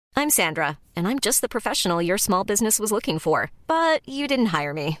I'm Sandra, and I'm just the professional your small business was looking for. But you didn't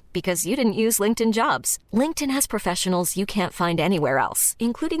hire me because you didn't use LinkedIn Jobs. LinkedIn has professionals you can't find anywhere else,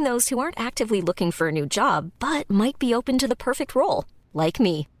 including those who aren't actively looking for a new job, but might be open to the perfect role, like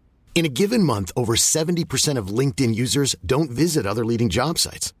me. In a given month, over 70% of LinkedIn users don't visit other leading job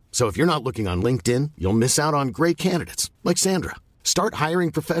sites. So if you're not looking on LinkedIn, you'll miss out on great candidates like Sandra. Start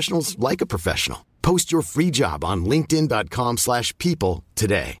hiring professionals like a professional. Post your free job on linkedin.com/people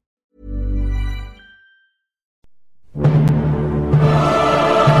today.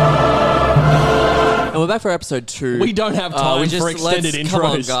 And we're back for episode 2. We don't have time for extended intros. Come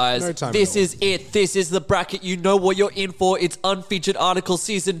on, guys. No time This at all. is it. This is the bracket. You know what you're in for. It's Unfeatured Article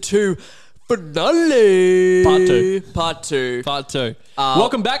Season 2 finale. Part 2.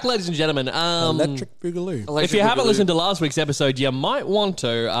 Welcome back, ladies and gentlemen. Electric Boogaloo. If you haven't listened to last week's episode, you might want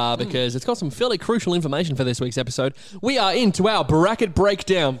to because it's got some fairly crucial information for this week's episode. We are into our bracket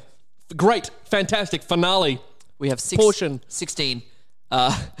breakdown. Great, fantastic finale. We have 16. Okay,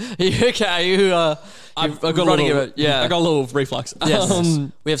 I've got a little reflux. Yes.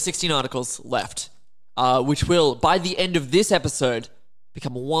 We have 16 articles left, which will, by the end of this episode,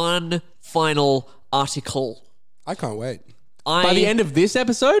 become one final article. I can't wait. By the end of this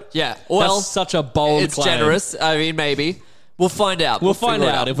episode? Yeah. Well, that's such a bold it's claim. generous. I mean, maybe. We'll find out. We'll find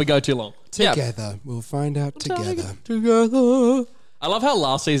out if we go too long. Together. We'll find out together. I love how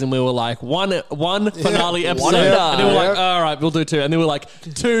last season we were like one finale episode, One and done. and then we were like, all right, we'll do 2, and then we were like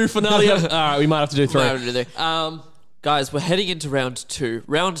 2 finale. All right, we might have to do 3. Guys, we're heading into round 2.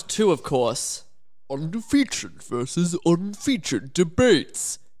 Round 2, of course, undefeated versus unfeatured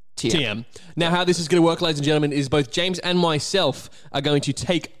debates. TM. Now, how this is going to work, ladies and gentlemen, is both James and myself are going to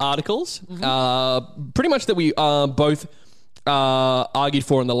take articles, pretty much that we both argued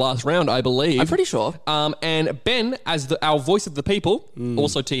for in the last round, I believe. I'm pretty sure. And Ben, as our voice of the people,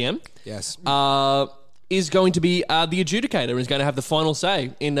 also TM, Yes. is going to be the adjudicator and is going to have the final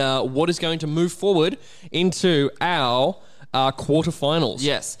say in what is going to move forward into our quarterfinals.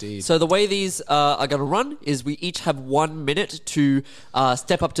 Yes. Indeed. So the way these are going to run is we each have 1 minute to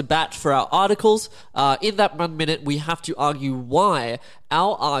step up to bat for our articles. In that 1 minute, we have to argue why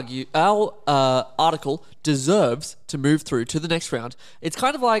our article deserves to move through to the next round. It's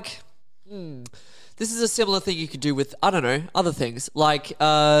kind of like, this is a similar thing you could do with, I don't know, other things like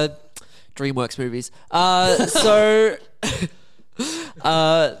DreamWorks movies. And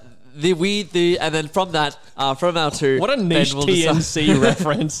then from that, from our 2, What a niche Ben will decide. TNC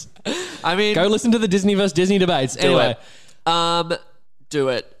reference. I mean, Go listen to the Disney vs. Disney debates. anyway, do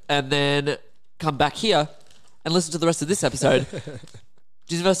it, and then come back here and listen to the rest of this episode.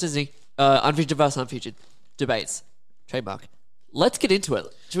 Disney vs. Disney, unfeatured versus unfeatured debates, trademark. Let's get into it.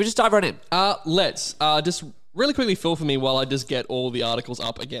 Should we just dive right in? Let's just really quickly fill for me while I just get all the articles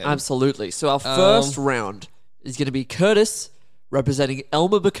up again. Absolutely. So our first round is going to be Curtis representing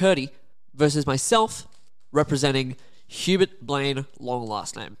Elmer McCurdy versus myself representing Hubert Blaine, long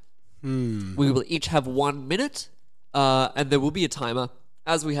last name. We will each have 1 minute, and there will be a timer,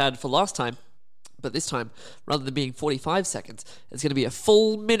 as we had for last time. But this time, rather than being 45 seconds, it's going to be a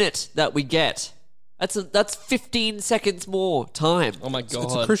full minute that we get. That's 15 seconds more time. Oh my God.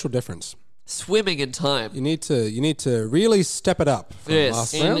 It's a crucial difference. Swimming in time. You need to really step it up from Yes.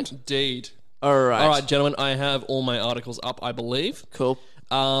 last round. Indeed. All right, gentlemen, I have all my articles up, I believe. Cool.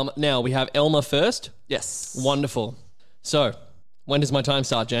 Now, we have Elmer first. Yes. Wonderful. So, when does my time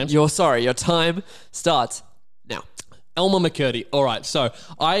start, James? Your time starts now. Elmer McCurdy. All right, so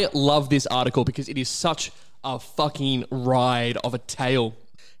I love this article because it is such a fucking ride of a tale.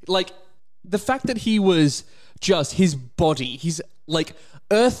 Like, the fact that he was just his body, his, like,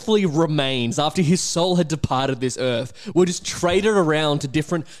 earthly remains after his soul had departed this earth were just traded around to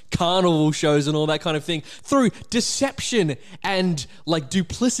different carnival shows and all that kind of thing through deception and, like,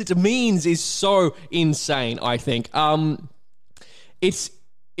 duplicit means is so insane, I think. It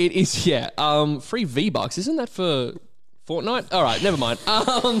is free V-Bucks. Isn't that for Fortnite? All right, never mind.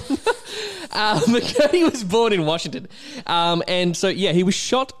 McCurdy was born in Washington. And so, yeah, he was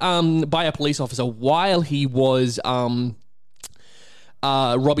shot by a police officer while he was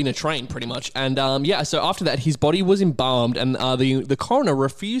robbing a train, pretty much. And, so after that, his body was embalmed, and the coroner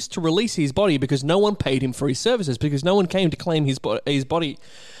refused to release his body because no one paid him for his services, because no one came to claim his body.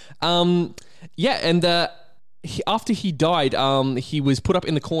 After he died, he was put up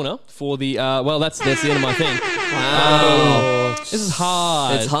in the corner for the... that's the end of my thing. Wow. This is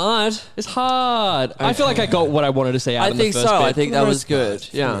hard. It's hard. I feel like I got what I wanted to say out in the first bit. I think that was good.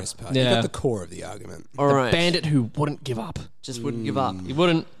 Yeah. You got the core of the argument. All right. Bandit who wouldn't give up. Just wouldn't give up. He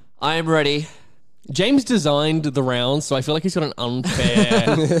wouldn't. I am ready. James designed the round, so I feel like he's got an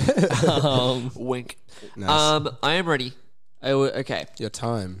unfair... Wink. Nice. I am ready. Okay. Your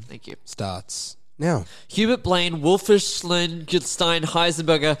time Thank you. starts now. Hubert Blaine, Wolfenstein,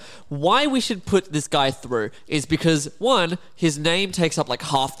 Heisenberger. Why we should put this guy through is because, one, his name takes up like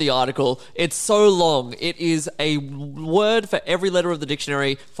half the article. It's so long. It is a word for every letter of the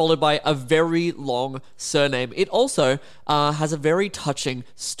dictionary, followed by a very long surname. It also has a very touching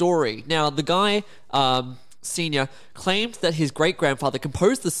story. Now, the guy... Senior claimed that his great-grandfather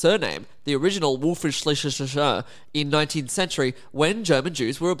composed the surname, the original Wolfenschlischer, in 19th century when German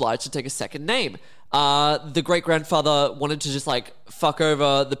Jews were obliged to take a second name. The great-grandfather wanted to just like fuck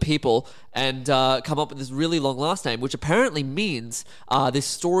over the people and come up with this really long last name, which apparently means this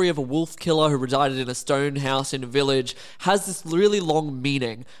story of a wolf killer who resided in a stone house in a village has this really long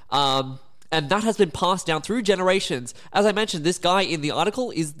meaning. And that has been passed down through generations. As I mentioned, this guy in the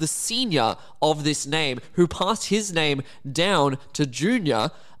article is the senior of this name who passed his name down to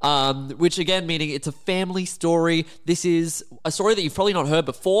junior, which again, meaning it's a family story. This is a story that you've probably not heard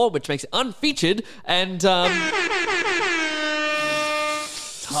before, which makes it unfeatured. And It's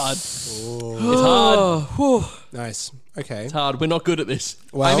hard. It's hard. Nice. Okay. It's hard. We're not good at this.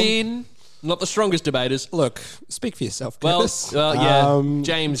 Well, I mean... Not the strongest debaters. look, speak for yourself, Well, Curtis. yeah,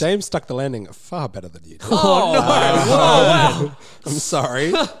 James. James stuck the landing far better than you did. Oh, I'm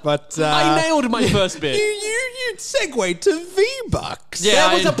sorry, but I nailed my first bit. you segued to V-Bucks. Yeah,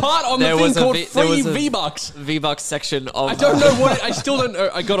 There was a part on the there thing was a called V- there Free was a- V-Bucks. V-Bucks section of... I don't know what it, I still don't know.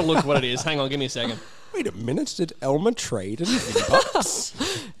 I gotta look what it is. Hang on, give me a second. Wait a minute, did Elmer trade in V-Bucks?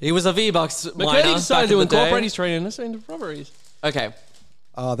 He was a V-Bucks McKinney miner decided back to in the day. incorporate his training into robberies. Okay.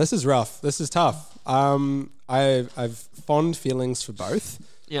 Oh, this is rough. This is tough. I've fond feelings for both.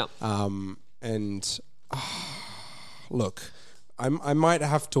 Yeah. And look, I might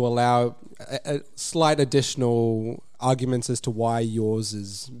have to allow a slight additional arguments as to why yours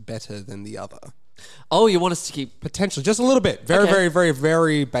is better than the other. Oh, you want us to keep... Potentially, just a little bit. Very, Okay. very, very,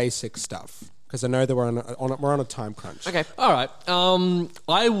 very basic stuff. Because I know that we're on a time crunch. Okay. All right.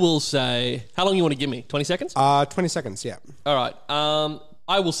 I will say... How long you want to give me? 20 seconds? 20 seconds, yeah. All right.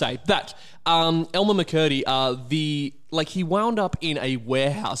 I will say that Elmer McCurdy, he wound up in a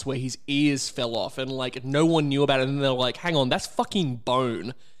warehouse where his ears fell off and like no one knew about it. And they're like, hang on, that's fucking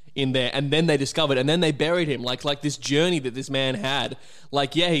bone in there. And then they discovered, and then they buried him. Like this journey that this man had.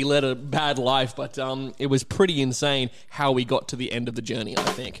 Like, yeah, he led a bad life, but it was pretty insane how he got to the end of the journey, I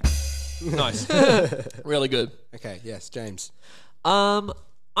think. Nice. Really good. Okay, yes, James.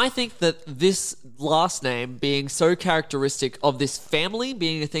 I think that this last name being so characteristic of this family,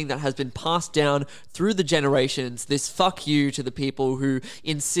 being a thing that has been passed down through the generations, this fuck you to the people who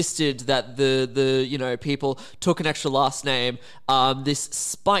insisted that the people took an extra last name, this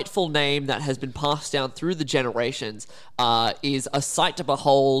spiteful name that has been passed down through the generations, is a sight to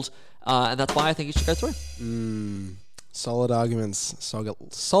behold, and that's why I think it should go through. Solid arguments.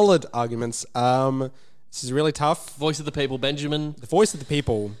 Solid arguments. This is really tough. Voice of the people, Benjamin. The voice of the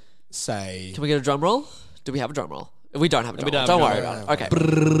people say... Can we get a drum roll? Do we have a drum roll? We don't have a drum roll. don't have Don't a worry drum about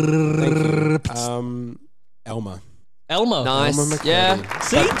it. Okay. Elmer. Elmo. Nice. Elmer McCurdy. Yeah.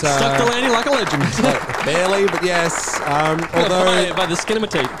 See? Stuck the landing like a legend. Barely, but yes. Although by the skin of my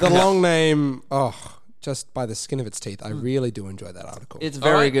teeth. the long name... just by the skin of its teeth. I really do enjoy that article. It's All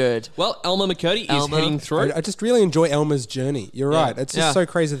very right. good. Well, Elmer McCurdy is Elmer. heading through. I just really enjoy Elmer's journey. You're right. It's just Yeah. so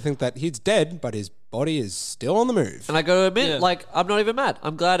crazy to think that he's dead, but his body is still on the move. And I got to admit, Yeah. I'm not even mad.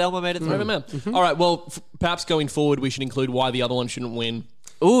 I'm glad Elmer made it through. Never mind. All right, well, perhaps going forward, we should include why the other one shouldn't win.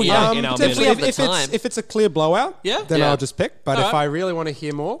 Ooh, yeah. in our Potentially, minute. if, We have the time. if it's a clear blowout, Yeah. then Yeah. I'll just pick. But All if right. I really want to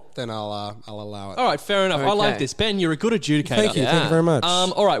hear more, then I'll allow it. All right, fair enough. I like Okay. this. Ben, you're a good adjudicator. Thank you. Yeah. Thank you very much.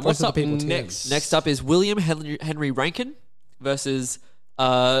 All right, Voice what's of the up people, TM. next? Next up is William Henry Rankin versus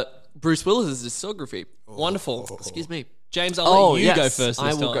Bruce Willis' discography. Wonderful. Excuse me. James, I'll let you yes. go first this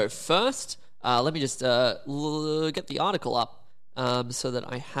I will time. go first. Let me just get the article up so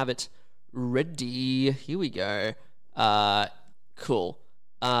that I have it ready. Here we go. Cool.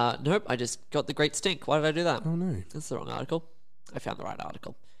 Nope, I just got the great stink. Why did I do that? Oh, no. That's the wrong article. I found the right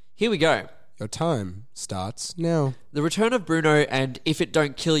article. Here we go. Your time starts now. The return of Bruno and If It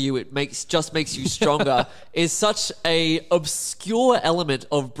Don't Kill You, It Just Makes You Stronger is such a obscure element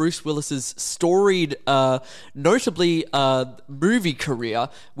of Bruce Willis's storied, notably movie career,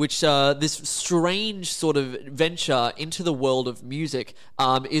 which this strange sort of venture into the world of music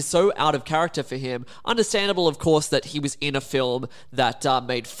is so out of character for him. Understandable, of course, that he was in a film that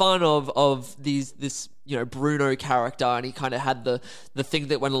made fun of this Bruno character, and he kind of had the thing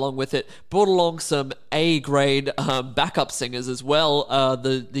that went along with it. Brought along some A-grade backup singers as well,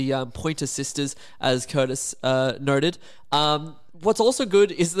 the Pointer Sisters, as Curtis noted. What's also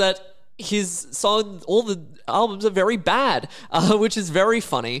good is that his song, all the albums are very bad, which is very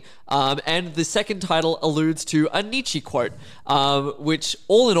funny. And the second title alludes to a Nietzsche quote, which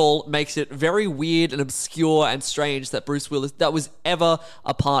all in all makes it very weird and obscure and strange that that was ever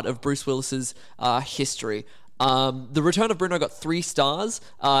a part of Bruce Willis's history. The Return of Bruno got 3 stars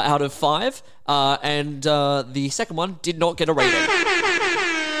out of 5, and the second one did not get a rating.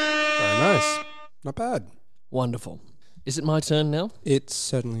 Very nice. Not bad. Wonderful. Is it my turn now? It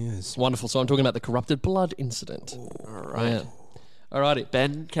certainly is. Wonderful. So I'm talking about the corrupted blood incident. All right. Yeah. Alrighty.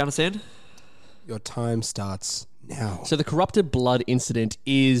 Ben, count us in. Your time starts now. So the corrupted blood incident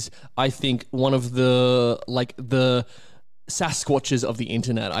is, I think, one of the Sasquatches of the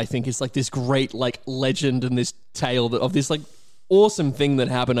internet. I think it's like this great legend and this tale of this awesome thing that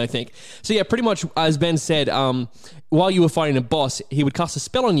happened, I think. So yeah, pretty much as Ben said, while you were fighting a boss, he would cast a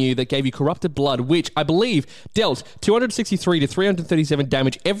spell on you that gave you corrupted blood, which I believe dealt 263 to 337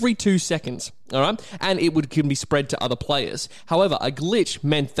 damage every 2 seconds. All right, and can be spread to other players. However, a glitch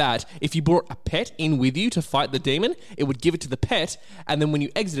meant that if you brought a pet in with you to fight the demon, it would give it to the pet, and then when you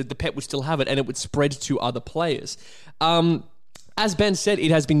exited, the pet would still have it, and it would spread to other players. As Ben said,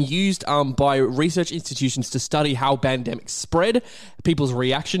 it has been used by research institutions to study how pandemics spread, people's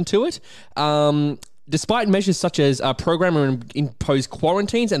reaction to it. Despite measures such as programmer imposed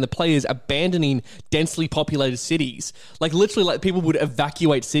quarantines and the players abandoning densely populated cities, literally people would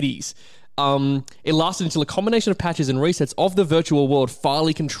evacuate cities. It lasted until a combination of patches and resets of the virtual world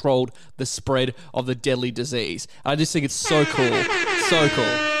finally controlled the spread of the deadly disease. I just think it's so cool. So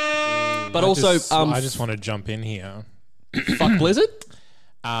cool. But I just want to jump in here. Fuck Blizzard?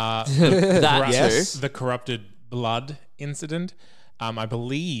 The corrupted blood incident. I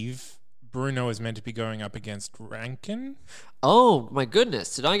believe Bruno is meant to be going up against Rankin. Oh, my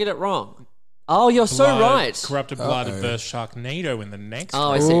goodness. Did I get it wrong? Oh, you're so right. Corrupted blood versus Sharknado in the next Oh,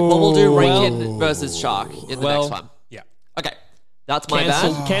 one. I see. Well, we'll do Rankin versus Shark in the next one. Yeah. Okay. That's my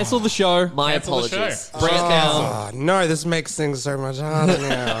bad. Cancel the show. My Cancel the apologies. show. Bring it down. Oh, no, this makes things so much harder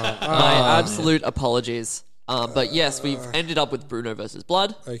now. My absolute apologies. But yes, we've ended up with Bruno versus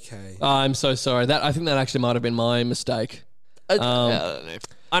Blood. Okay. I'm so sorry. I think that actually might have been my mistake. I don't know.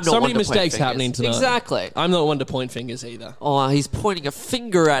 I'm not So one many to point mistakes fingers. happening tonight. Exactly. I'm not one to point fingers either. Oh, he's pointing a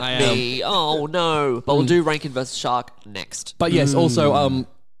finger at I me. Oh, no. But we'll do Rankin versus Shark next. But yes, also,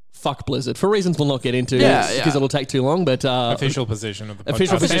 fuck Blizzard. For reasons we'll not get into because it'll take too long. But Official position of the podcast.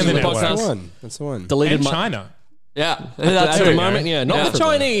 Official position and of the network. podcast. That's the one. deleted And my... China. Yeah. At too. the moment, yeah. Not Yeah. the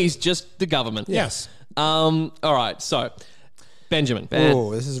Chinese, just the government. Yes. All right, so, Benjamin.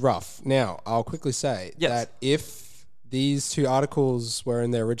 Oh, this is rough. Now, I'll quickly say Yes. that if these 2 articles were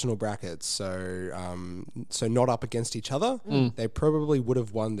in their original brackets, so not up against each other, they probably would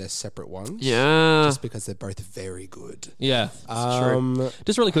have won their separate ones. Yeah. Just because they're both very good. Yeah. Um,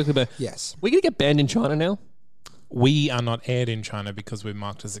 Just really quickly, Ben. yes. We're going to get banned in China now? We are not aired in China because we're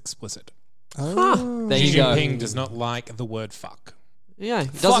marked as explicit. There Xi you go. Jinping does not like the word fuck. Yeah.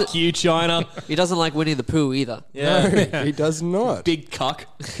 Fuck you, China. He doesn't like Winnie the Pooh either. Yeah. He does not. Big cuck.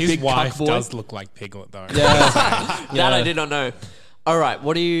 His Big wife cuck boy. does look like Piglet, though. That I did not know. All right.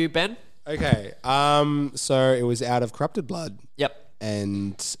 What are you, Ben? Okay. So it was out of Corrupted Blood. Yep.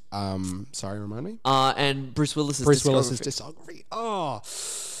 And sorry, remind me. And Bruce Willis's Bruce discography. Willis's discography. Oh,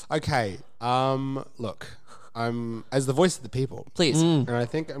 okay. Look, I'm as the voice of the people, Please. and I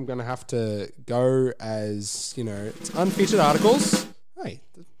think I'm gonna have to go as it's unfeatured articles. Hey,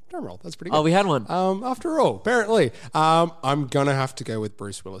 drum roll. That's pretty good. Oh, we had one. After all, apparently, I'm gonna have to go with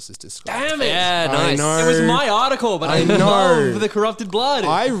Bruce Willis's discography. Damn it. Yeah, I nice. know. It was my article, but I know. love the corrupted blood.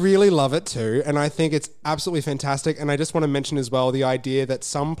 I really love it too, and I think it's absolutely fantastic. And I just want to mention as well the idea that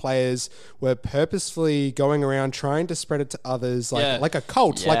some players were purposefully going around trying to spread it to others, like a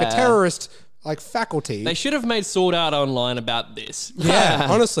cult, like a Yeah. terrorist, like faculty. They should have made Sword Art Online about this. Yeah,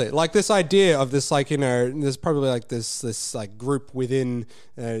 honestly, like this idea of this, there's probably like this like group within,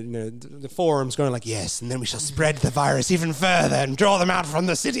 the forums going like, yes, and then we shall spread the virus even further and draw them out from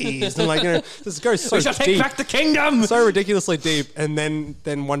the cities, and this goes so We shall take deep, back the kingdom. so ridiculously deep, and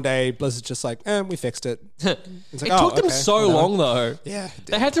then one day Blizzard's just like, we fixed it. It's like, It took them okay, so whatever. long, though. Yeah, it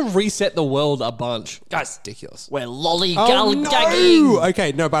They had to reset the world a bunch. Guys, ridiculous. we're lollygagging. Oh, no!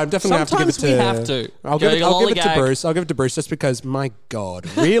 Okay, no, but I'm definitely gonna Sometimes have to give it to. we have to. I'll give it Go to lollygag. Bruce. I'll give it to Bruce just because, my God,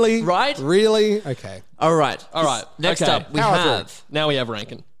 really, Right? Really, okay. All right. All right. Next okay. up, we Power have Now we have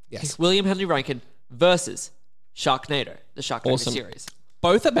Rankin. Yes. William Henry Rankin versus Sharknado, the Sharknado Awesome. series.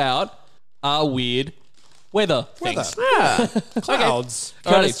 Both about weird Weather things. Clouds.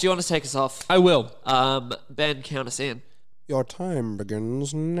 Curtis, do you want to take us off? I will. Ben, count us in. Your time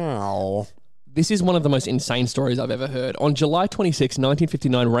begins now. This is one of the most insane stories I've ever heard. On July 26,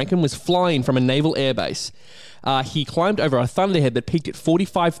 1959, Rankin was flying from a naval airbase. He climbed over a thunderhead that peaked at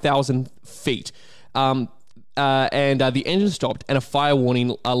 45,000 feet. And the engine stopped and a fire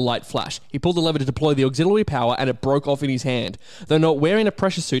warning light flashed. He pulled the lever to deploy the auxiliary power and it broke off in his hand. Though not wearing a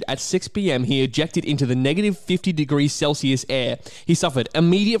pressure suit, at 6 p.m. he ejected into the negative 50 degrees Celsius air. He suffered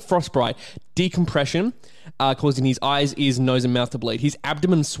immediate frostbite, decompression, causing his eyes, ears, nose and mouth to bleed. His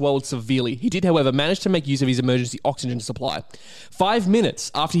abdomen swelled severely. He did, however, manage to make use of his emergency oxygen supply. 5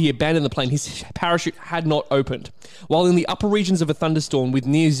 minutes after he abandoned the plane, his parachute had not opened. While in the upper regions of a thunderstorm with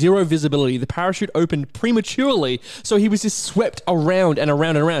near zero visibility, the parachute opened prematurely, so he was just swept around and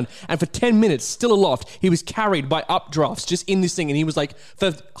around and around. And for 10 minutes, still aloft, he was carried by updrafts just in this thing. And he was like,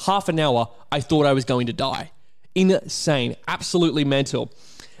 for half an hour, I thought I was going to die. Insane. Absolutely mental.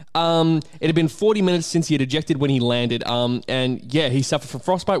 It had been 40 minutes since he had ejected when he landed. And yeah, he suffered from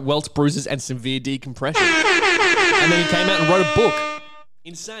frostbite, welts, bruises, and severe decompression. And then he came out and wrote a book.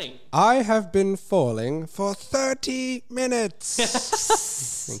 Insane. I have been falling for 30 minutes.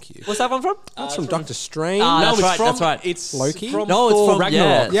 Thank you. What's that one from? That's from Doctor Strange. That's it's right, from, that's right. It's Loki? from No, it's Thor from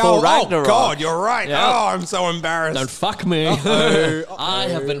Ragnarok. Yeah, oh, Thor Ragnarok. God, you're right. Yeah. Oh, I'm so embarrassed. Don't fuck me. I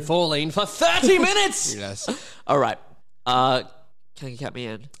have been falling for 30 minutes. Yes. All right. Can you count me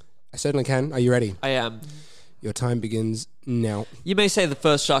in? I certainly can. Are you ready? I am. Your time begins now. You may say the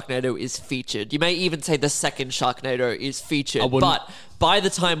first Sharknado is featured. You may even say the second Sharknado is featured. I wouldn't. But by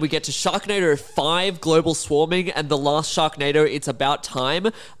the time we get to Sharknado 5, Global Swarming, and the last Sharknado, It's About Time,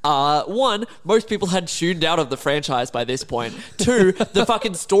 1, most people had tuned out of the franchise by this point. 2, the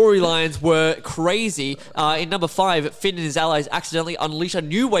fucking storylines were crazy. In number 5, Finn and his allies accidentally unleash a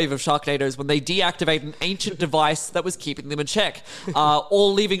new wave of Sharknadoes when they deactivate an ancient device that was keeping them in check,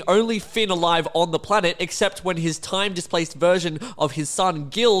 all leaving only Finn alive on the planet, except when his time-displaced version of his son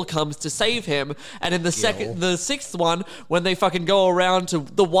Gil comes to save him. And in the 6th one, when they fucking go around to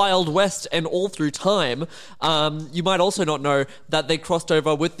the Wild West and all through time, you might also not know that they crossed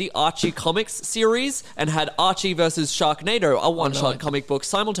over with the Archie Comics series and had Archie versus Sharknado, a one-shot comic book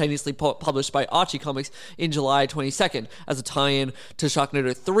simultaneously published by Archie Comics in July 22nd as a tie-in to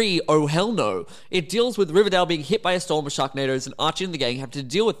Sharknado 3, Oh Hell No. It deals with Riverdale being hit by a storm of Sharknadoes and Archie and the gang have to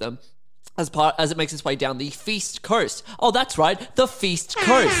deal with them as it makes its way down the Feast Coast. Oh, that's right, the Feast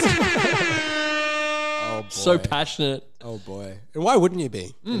Coast. Oh, boy. So passionate. Oh, boy. And why wouldn't you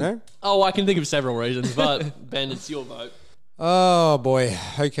be? You know? Oh, I can think of several reasons, but Ben, it's your vote. Oh, boy.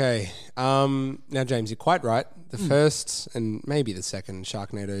 Okay. Now, James, you're quite right. The first and maybe the second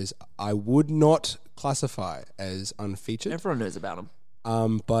Sharknadoes I would not classify as unfeatured. Everyone knows about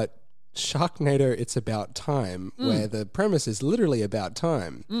them. But Sharknado, It's About Time, where the premise is literally about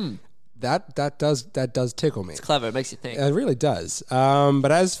time. That does tickle me. It's clever. It makes you think. It really does.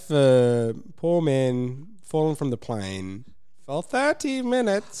 But as for poor man falling from the plane for 30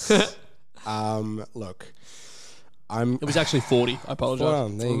 minutes, look, It was actually 40. I apologize. well,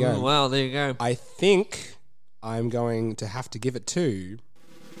 there you go. Wow, there you go. I think I'm going to have to give it to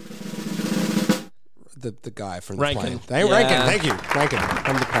the guy from the Rankin. plane. Yeah. Rankin, thank you. Rankin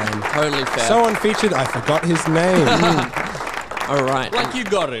from the plane. Totally fair. So unfeatured, I forgot his name. All right. Like you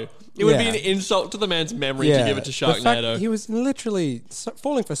got to. It would be Yeah. an insult to the man's memory to give it to The fact Sharknado. he was literally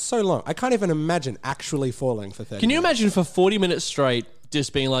falling for so long. I can't even imagine actually falling for 30 Can you minutes. imagine for 40 minutes straight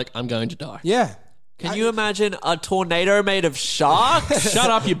just being like, I'm going to die? Yeah. Can you imagine a tornado made of sharks? Shut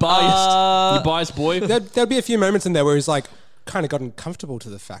up, you biased. You biased boy. There'll be a few moments in there where he's like kind of gotten comfortable to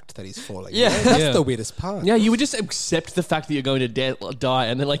the fact that he's falling. Yeah. That's Yeah. the weirdest part. Yeah, you would just accept the fact that you're going to die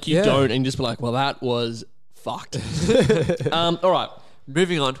and then like you Yeah. don't and just be like, well, that was fucked. All right.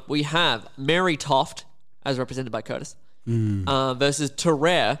 Moving on, we have Mary Toft, as represented by Curtis, versus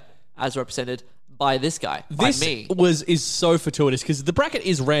Terrere, as represented by this guy, This by me. is so fortuitous because the bracket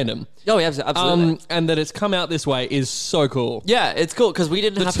is random. Oh, yeah, absolutely. And that it's come out this way is so cool. Yeah, it's cool because we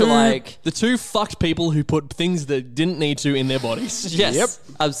didn't have to like. The two fucked people who put things that didn't need to in their bodies. Yes, Yep.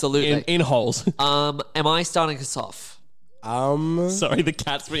 absolutely. In holes. Am I starting us off? Sorry, the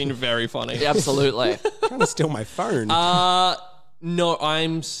cat's being very funny. Yeah, absolutely. Trying to steal my phone. No,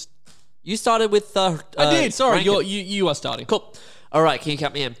 I'm. You started with. I I did. Sorry, you are starting. Cool. All right, can you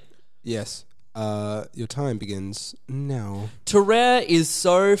count me in? Yes. Your time begins now. Terrere is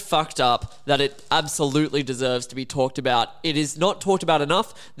so fucked up that it absolutely deserves to be talked about. It is not talked about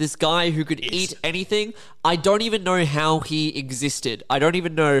enough. This guy who could eat anything, I don't even know how he existed. I don't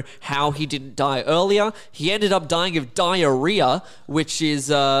even know how he didn't die earlier. He ended up dying of diarrhea, which is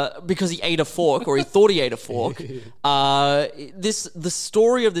because he ate a fork, or he thought he ate a fork. The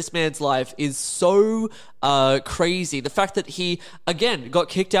story of this man's life is so crazy. The fact that he, again, got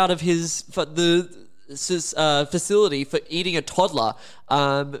kicked out of his facility for eating a toddler,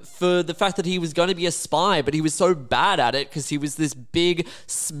 for the fact that he was going to be a spy, but he was so bad at it because he was this big,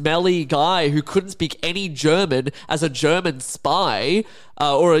 smelly guy who couldn't speak any German as a German spy,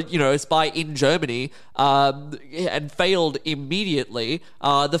 or a spy in Germany, and failed immediately.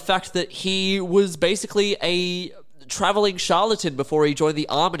 The fact that he was basically a traveling charlatan before he joined the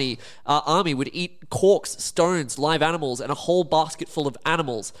army, would eat corks, stones, live animals, and a whole basket full of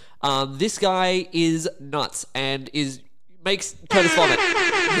animals. This guy is nuts and makes Curtis vomit.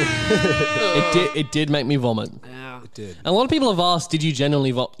 It did make me vomit. Yeah. It did. And a lot of people have asked, did you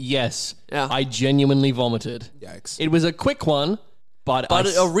genuinely vomit? Yes. Yeah. I genuinely vomited. Yikes. It was a quick one, but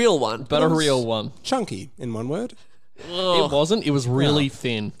A real one. a real one. Chunky, in one word. It wasn't. It was really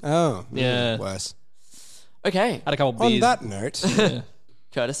thin. Oh. Yeah. Worse. Okay, Had a couple On beers. that note,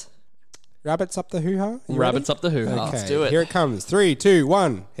 Curtis. rabbits up the hoo-ha? You Rabbits ready? up the hoo-ha. Okay, Let's do it. Here it comes. 3, 2,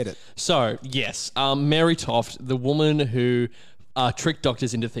 1. Hit it. So, yes, Mary Toft, the woman who tricked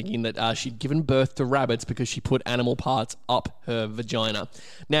doctors into thinking that she'd given birth to rabbits because she put animal parts up her vagina.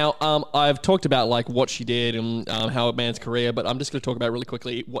 Now, I've talked about like what she did and how a man's career, but I'm just going to talk about really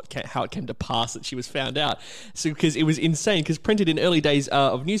quickly how it came to pass that she was found out. So, because it was insane, because printed in early days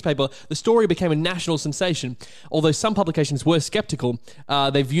of newspaper, the story became a national sensation. Although some publications were skeptical,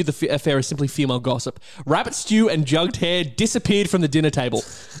 they viewed the affair as simply female gossip. Rabbit stew and jugged hair disappeared from the dinner table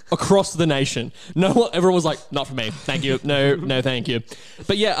across the nation. Everyone was like, not for me. Thank you. No, thank you.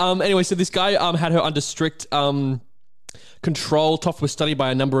 But yeah, anyway, so this guy had her under strict control. Toft was studied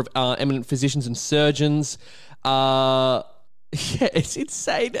by a number of eminent physicians and surgeons. Yeah, it's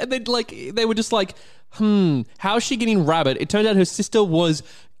insane. And then they were just like, how is she getting rabbit? It turned out her sister was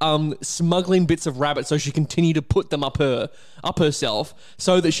smuggling bits of rabbit so she continued to put them up herself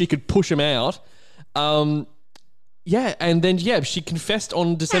so that she could push them out. Yeah, and then she confessed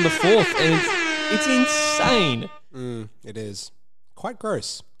on December 4th, and it's insane. It is. Quite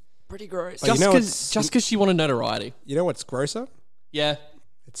gross. Pretty gross. But Just because she wanted notoriety. You know what's grosser? Yeah.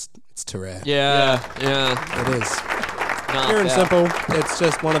 It's too rare. Yeah. It is. Nah, Pure and yeah. simple. It's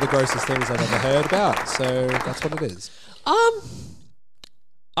just one of the grossest things I've ever heard about. So that's what it is.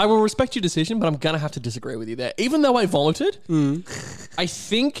 I will respect your decision, but I'm going to have to disagree with you there. Even though I vomited, I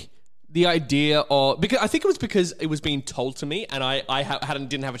think the idea of... I think it was because it was being told to me and I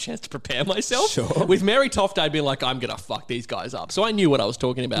didn't have a chance to prepare myself. Sure. With Mary Toft, I'd be like, I'm going to fuck these guys up. So I knew what I was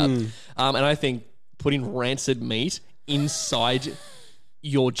talking about. And I think putting rancid meat inside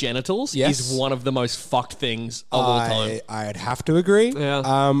your genitals is one of the most fucked things of all time. I'd have to agree.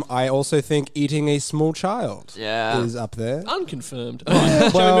 Yeah. I also think eating a small child is up there. Unconfirmed. All right,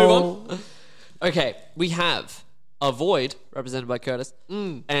 shall we move on? Okay, we have Avoid, represented by Curtis,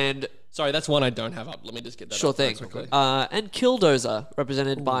 and... Sorry, that's one I don't have up. Let me just get that Sure up thing. quickly. And Killdozer,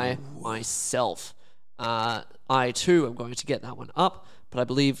 represented by myself. I, too, am going to get that one up, but I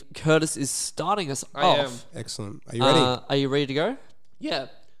believe Curtis is starting us off. Excellent. Are you ready? Are you ready to go? Yeah,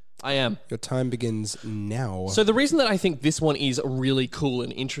 I am. Your time begins now. So the reason that I think this one is really cool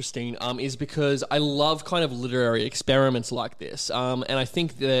and interesting is because I love kind of literary experiments like this. And I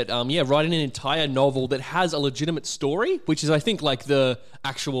think that, writing an entire novel that has a legitimate story, which is, I think, like the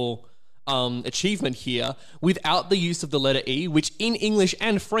actual achievement here, without the use of the letter E, which in English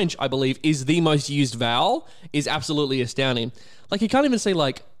and French, I believe, is the most used vowel, is absolutely astounding. Like, you can't even say,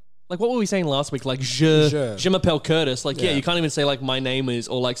 like what were we saying last week? Like, je m'appelle Curtis. Like, you can't even say, like, my name is,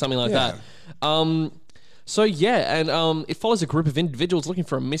 or, like, something like that. So, it follows a group of individuals looking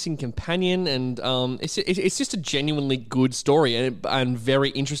for a missing companion, and it's just a genuinely good story, and very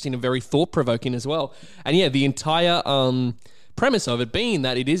interesting and very thought-provoking as well. And, the entire premise of it being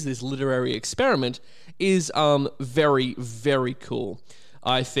that it is this literary experiment is very, very cool,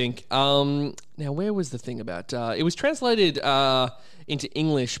 I think. Now, where was the thing about... it was translated... into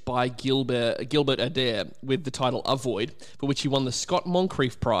English by Gilbert Adair with the title Avoid, for which he won the Scott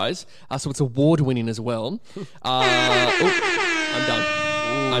Moncrief Prize. So it's award-winning as well. I'm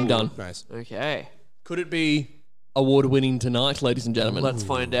done. Nice. Okay. Could it be award-winning tonight, ladies and gentlemen? Let's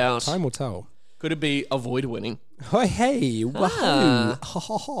find out. Time will tell. Could it be avoid-winning? Oh, hey. Wahoo. Ha,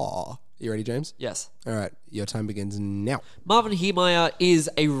 ha, ha. You ready, James? Yes. All right. Your time begins now. Marvin Heemeyer is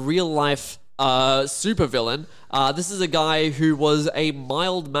a real-life supervillain. This is a guy who was a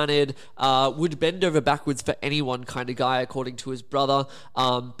mild-mannered, would bend over backwards for anyone kind of guy, according to his brother.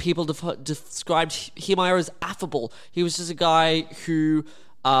 People described Himaya as affable. He was just a guy who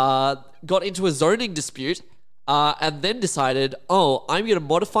got into a zoning dispute and then decided, I'm going to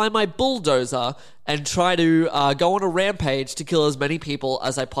modify my bulldozer and try to go on a rampage to kill as many people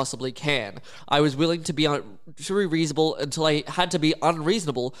as I possibly can. I was willing to be reasonable until I had to be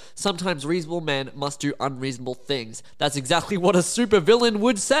unreasonable. Sometimes reasonable men must do unreasonable things. That's exactly what a supervillain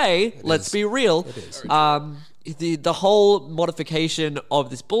would say. Let's be real. It is. The whole modification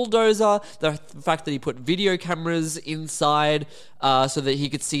of this bulldozer, the fact that he put video cameras inside so that he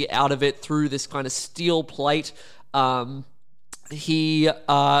could see out of it through this kind of steel plate. He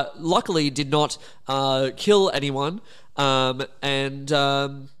luckily did not kill anyone,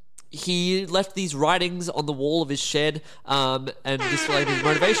 and he left these writings on the wall of his shed and displayed his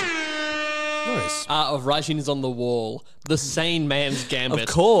motivation. Nice. Of writings on the wall. The sane man's gambit.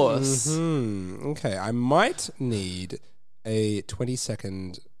 Of course. Okay, I might need a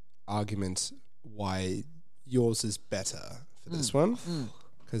 20-second argument why yours is better for this one.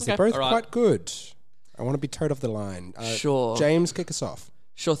 Because they're both quite good. I want to be towed off the line. Sure. James, kick us off.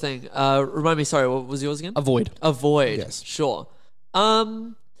 Sure thing. Remind me, sorry, what was yours again? Avoid. Avoid. Yes. Sure.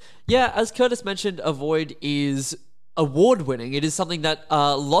 Yeah, as Curtis mentioned, Avoid is award-winning. It is something that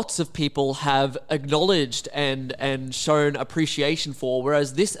lots of people have acknowledged and shown appreciation for,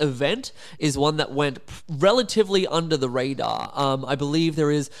 whereas this event is one that went relatively under the radar. I believe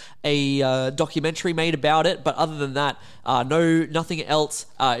there is a documentary made about it, but other than that, nothing else.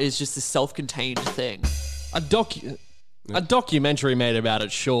 It is just a self-contained thing. A documentary made about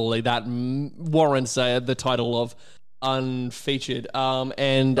it, surely, that warrants the title of unfeatured.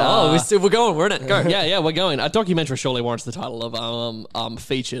 We're going. We're in it. Go. Yeah, we're going. A documentary surely warrants the title of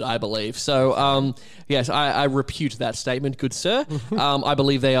featured, I believe. So, yes, I repute that statement, good sir. I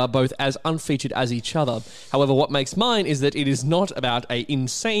believe they are both as unfeatured as each other. However, what makes mine is that it is not about an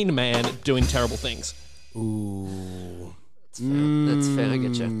insane man doing terrible things. Ooh. That's fair. I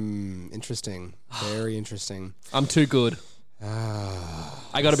get you. Interesting. Very interesting. I'm too good.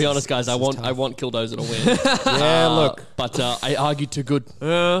 I got to be honest, guys. I want Killdozer to win. Yeah, look. But I argued too good.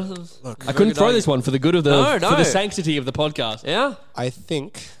 Look. I couldn't throw this one for the good of No. for the sanctity of the podcast. Yeah. I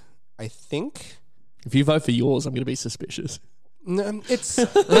think If you vote for yours, I'm going to be suspicious. no,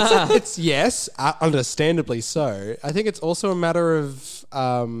 it's yes, understandably so. I think it's also a matter of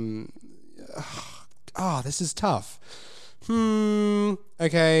this is tough.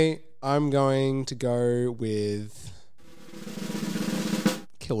 Okay, I'm going to go with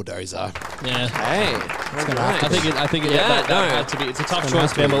Killdozer. Yeah. Hey. I think Yeah, that no. had to be. It's a tough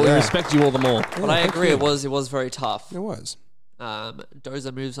choice, Ben, but we respect you all the more. But I agree. It was very tough. It was.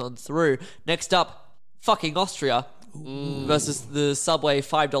 Dozer moves on through. Next up, fucking Austria versus the Subway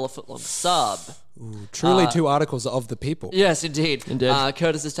 $5 footlong sub. Truly two articles of the people. Yes, indeed.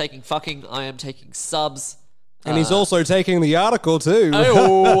 Curtis is taking fucking. I am taking subs. And he's also taking the article too.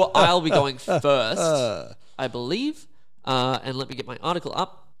 Oh, I'll be going first, I believe. And let me get my article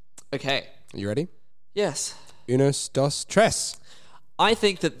up. Okay. You ready? Yes. Unos, dos, tres. I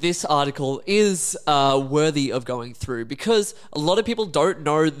think that this article is worthy of going through because a lot of people don't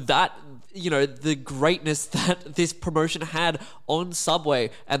know that, the greatness that this promotion had on Subway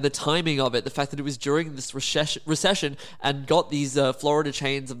and the timing of it, the fact that it was during this recession and got these Florida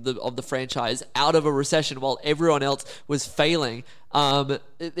chains of the franchise out of a recession while everyone else was failing.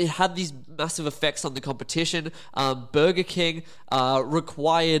 It had these massive effects on the competition. Burger King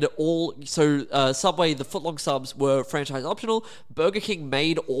required Subway, the footlong subs were franchise optional. Burger King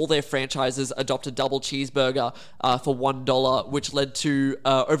made all their franchises adopt a double cheeseburger for $1, which led to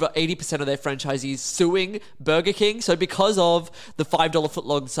over 80% of their franchisees suing Burger King. So because of the $5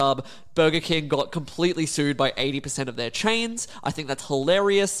 footlong sub, Burger King got completely sued by 80% of their chains. I think that's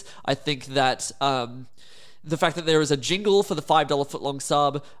hilarious. I think that the fact that there is a jingle for the $5 footlong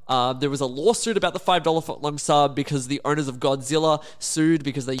sub, there was a lawsuit about the $5 footlong sub because the owners of Godzilla sued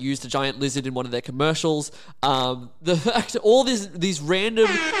because they used a giant lizard in one of their commercials. The fact, all these random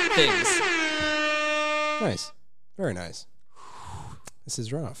things. Nice. Very nice. This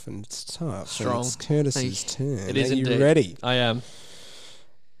is rough and it's tough. Strong. It's Curtis's turn. It is Are indeed. you ready? I am.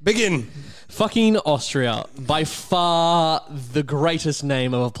 Begin. Fucking Austria. By far the greatest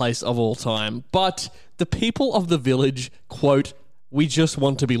name of a place of all time. But the people of the village, quote, "We just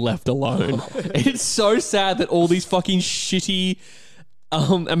want to be left alone." It's so sad that all these fucking shitty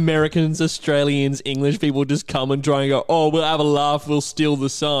Americans, Australians, English people just come and try and go, oh, we'll have a laugh, we'll steal the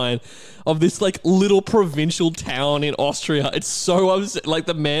sign of this like little provincial town in Austria. It's so like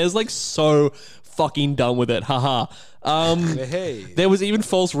the mayor's like so fucking done with it. Haha. There was even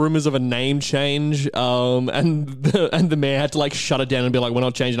false rumors of a name change, and the mayor had to like shut it down and be like, we're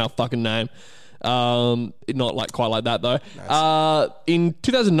not changing our fucking name. Not like quite like that though. Nice. In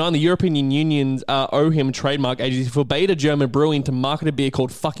 2009, the European Union owe him trademark agency forbade a German brewing to market a beer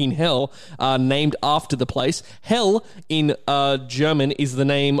called Fucking Hell, named after the place. Hell in German is the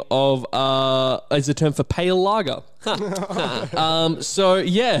name of is a term for pale lager. So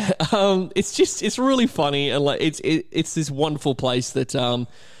yeah, it's really funny and like it's this wonderful place that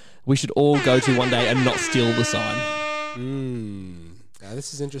we should all go to one day and not steal the sign. Now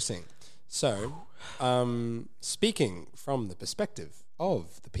this is interesting. So, speaking from the perspective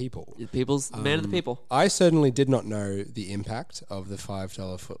of the people, man of the people, I certainly did not know the impact of the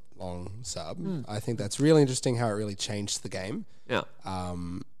 $5 foot long sub. I think that's really interesting how it really changed the game. Yeah.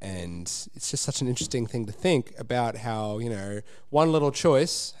 And it's just such an interesting thing to think about how, one little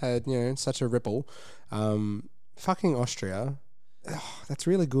choice had, such a ripple. Fucking Austria. Oh, that's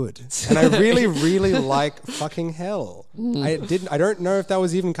really good. And I really, really like Fucking Hell. I don't know if that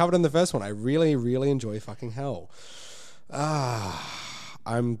was even covered in the first one. I really, really enjoy Fucking Hell.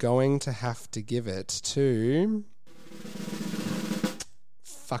 I'm going to have to give it to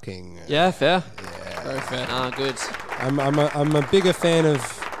fucking. Yeah, fair. Yeah. Very fair. Good. I'm a bigger fan of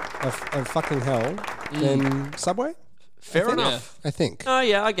Fucking Hell than Subway. Fair enough. I think. Oh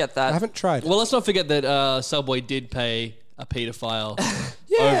yeah, I get that. I haven't tried it. Well, let's not forget that Subway did pay a paedophile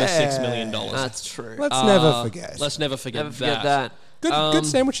over $6 million. That's true. Let's never forget. Let's never forget Never forget that. Good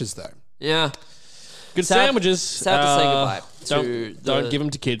sandwiches though. Yeah. Good sandwiches. Sad to say goodbye. Don't give them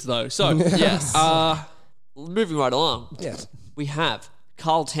to kids though. So yes. Moving right along. Yes. We have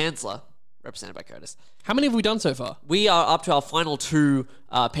Carl Tanzler, represented by Curtis. How many have we done so far? We are up to our final two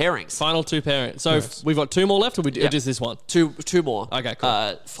pairings. Final two pairings. So we've got two more left, or just this one? Two more. Okay,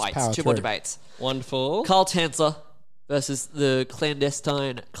 cool. Fights. Two more debates. Wonderful. Carl Tanzler versus the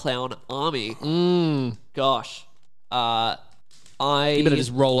clandestine clown army. Gosh. You better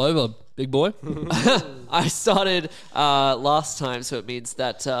just roll over, big boy. I started last time, so it means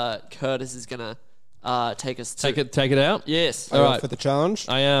that Curtis is going to take us to... Take it out? Yes. All right. For the challenge?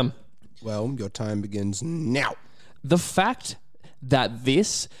 I am. Well, your time begins now. The fact that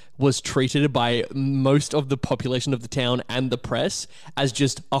this was treated by most of the population of the town and the press as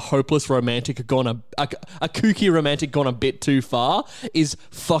just a hopeless romantic a kooky romantic gone a bit too far is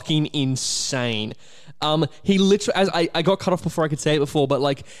fucking insane. He literally, as I got cut off before I could say it before, but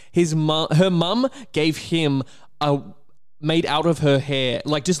like her mum gave him made out of her hair,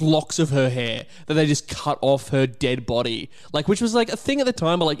 like just locks of her hair that they just cut off her dead body, like, which was like a thing at the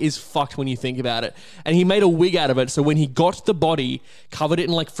time, but like is fucked when you think about it. And he made a wig out of it, so when he got the body, covered it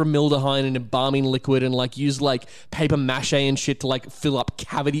in like formaldehyde and embalming liquid, and like used like paper mache and shit to like fill up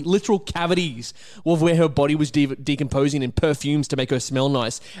literal cavities of where her body was decomposing, in perfumes to make her smell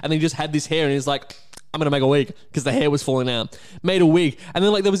nice. And then he just had this hair, and he's like, I'm going to make a wig, because the hair was falling out. Made a wig. And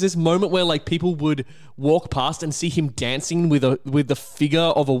then like there was this moment where like people would walk past and see him dancing with the figure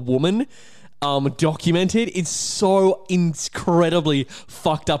of a woman documented. It's so incredibly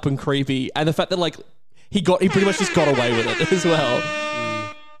fucked up and creepy. And the fact that like he pretty much just got away with it as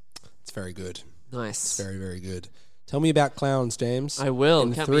well. It's very good. Nice. It's very, very good. Tell me about clowns, James. I will.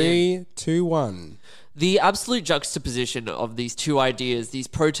 In 3, 2, 1. The absolute juxtaposition of these two ideas, these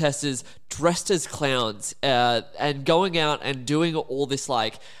protesters dressed as clowns and going out and doing all this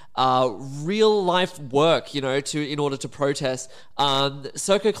like real life work, in order to protest.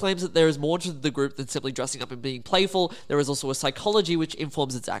 Circo claims that there is more to the group than simply dressing up and being playful. There is also a psychology which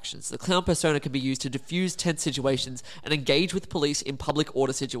informs its actions. The clown persona can be used to diffuse tense situations and engage with police in public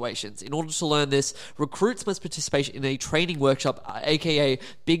order situations. In order to learn this, recruits must participate in a training workshop, aka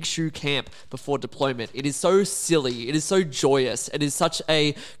Big Shoe Camp, before deployment. It is so silly. It is so joyous. It is such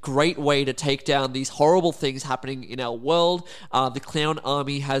a great way to take down these horrible things happening in our world. The clown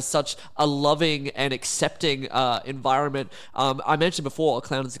army has such a loving and accepting environment. I mentioned before, a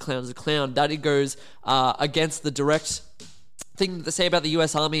clown is a clown is a clown. That it goes against the direct thing that they say about the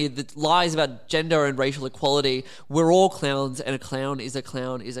US Army, that lies about gender and racial equality. We're all clowns, and a clown is a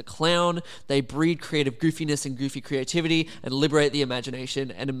clown is a clown. They breed creative goofiness and goofy creativity and liberate the imagination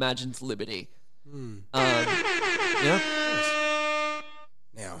and imagines liberty. Yeah.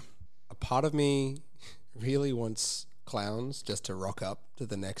 Now, a part of me really wants clowns just to rock up to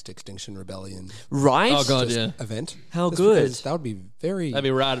the next Extinction Rebellion Right? Oh god, yeah. event. How Just good. because that would be very... That'd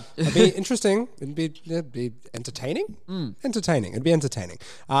be rad. It'd be interesting. It'd be entertaining. Entertaining. It'd be entertaining.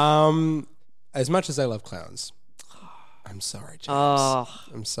 As much as I love clowns, I'm sorry, James.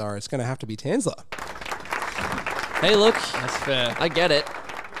 I'm sorry. It's going to have to be Tansler. Hey, look, That's fair. I get it.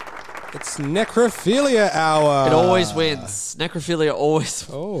 It's Necrophilia Hour. It always wins. Necrophilia always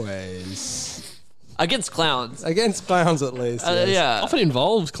Always. against clowns. Against clowns, at least. Yes. Yeah. Often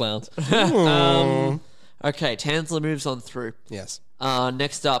involves clowns. Okay, Tansler moves on through. Yes.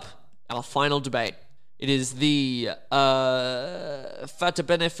 Next up, our final debate. It is the Fata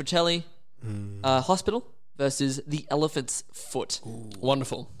Bene Fratelli Hospital versus the Elephant's Foot.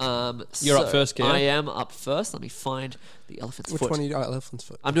 Wonderful. You're up first, Keir. I am up first. Let me find the Elephant's Which Foot. one are you... Oh, Elephant's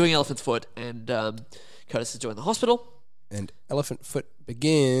Foot. I'm doing Elephant's Foot, and Curtis is doing the hospital. And Elephant Foot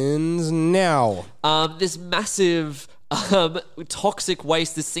begins now. This massive toxic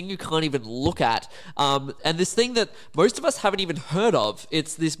waste, this thing you can't even look at, and this thing that most of us haven't even heard of.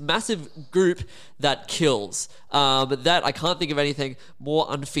 It's this massive goop that kills. That I can't think of anything more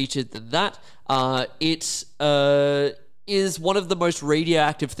unfeatured than that. It is one of the most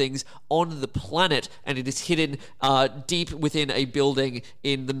radioactive things on the planet, and it is hidden deep within a building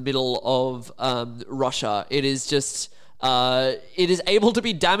in the middle of Russia. It is just... it is able to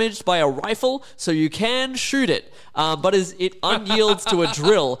be damaged by a rifle, so you can shoot it, but it unyields to a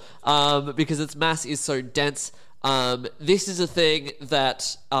drill because its mass is so dense. This is a thing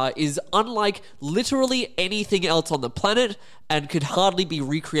that is unlike literally anything else on the planet and could hardly be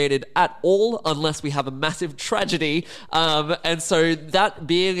recreated at all unless we have a massive tragedy. And so that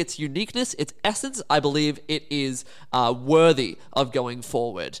being its uniqueness, its essence, I believe it is worthy of going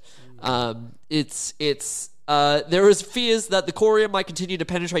forward. There is fears that the corium might continue to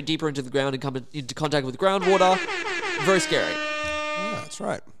penetrate deeper into the ground and come into contact with groundwater. Very scary. Ah, that's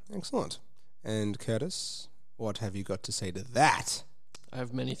right. Excellent. And Curtis, what have you got to say to that? I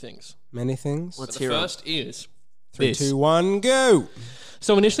have many things. Many things. Let's The hear it. first is 3, this. 2, 1, go.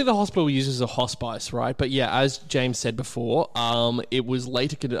 So initially the hospital was used as a hospice, right? But yeah, as James said before, it was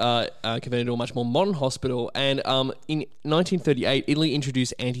later converted to a much more modern hospital. And in 1938, Italy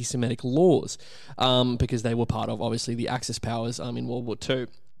introduced anti-Semitic laws because they were part of, obviously, the Axis powers in World War II.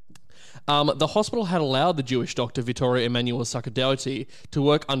 The hospital had allowed the Jewish doctor Vittorio Emanuele Sacerdoti to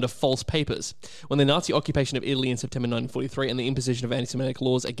work under false papers when the Nazi occupation of Italy in September 1943 and the imposition of anti-Semitic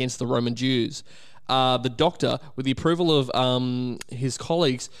laws against the Roman Jews. The doctor, with the approval of his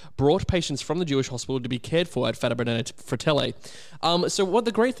colleagues, brought patients from the Jewish hospital to be cared for at Fata Bene Fratelli. So what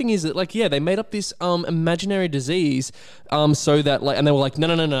the great thing is that, they made up this imaginary disease so that, and they were like,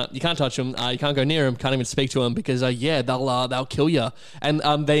 no, you can't touch them, you can't go near them, can't even speak to them because, they'll kill you.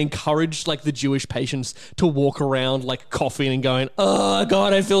 And they encouraged, the Jewish patients to walk around, coughing and going, oh,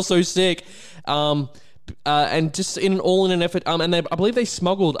 God, I feel so sick. And just in an effort, and I believe they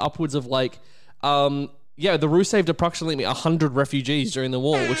smuggled upwards of, the Rus saved approximately 100 refugees during the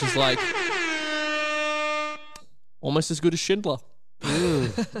war, which is almost as good as Schindler.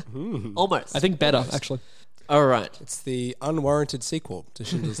 Almost. I think better, actually. All right. It's the unwarranted sequel to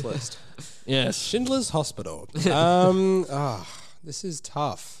Schindler's List. Yes. Schindler's Hospital. This is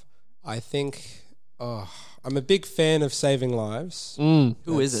tough. I think... I'm a big fan of saving lives.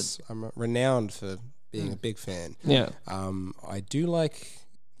 Who isn't? I'm renowned for being a big fan. Yeah. I do like...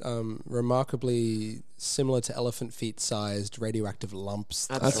 remarkably similar to elephant feet-sized radioactive lumps.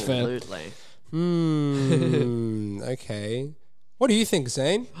 That's fair. Absolutely. Okay. What do you think,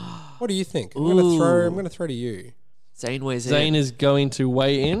 Zane? What do you think? I'm gonna throw to you. Zane weighs in. Zane is going to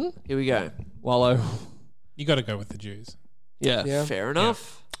weigh in. Here we go. Wallow. You got to go with the Jews. Yeah. Yeah, Fair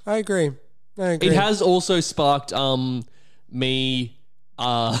enough. I agree. It has also sparked me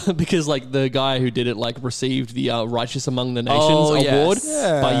because the guy who did it received the Righteous Among the Nations award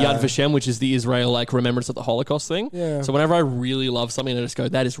by Yad Vashem, which is the Israel Remembrance of the Holocaust thing. Yeah. So whenever I really love something, I just go,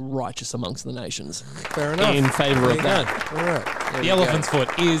 that is righteous amongst the nations. Fair enough. In favor of that. All right. The elephant's foot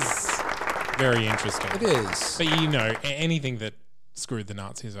is very interesting. It is. But anything that screwed the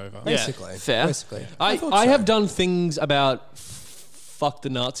Nazis over. Basically. Fair. Basically. I thought have done things about fuck the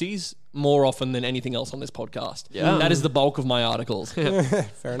Nazis more often than anything else on this podcast. Yeah. That is the bulk of my articles. Fair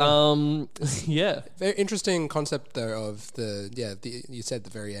enough. Yeah. Very interesting concept though of you said at the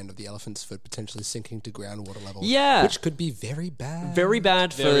very end of the elephant's foot potentially sinking to groundwater level. Yeah. Which could be very bad. Very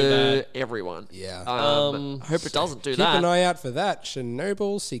bad for Very bad. everyone. Yeah. Hope it doesn't do Keep that. an eye out for that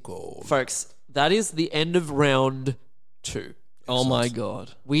Chernobyl sequel. Folks, that is the end of round 2. Oh my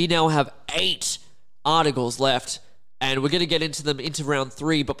God. We now have 8 articles left, and we're going to get into them into round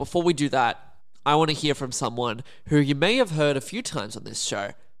 3. But before we do that, I want to hear from someone who you may have heard a few times on this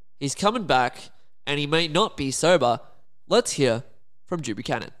show. He's coming back, and he may not be sober. Let's hear from Drew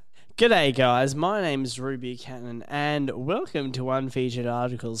Buchanan. G'day guys, my name is Drew Buchanan and welcome to Unfeatured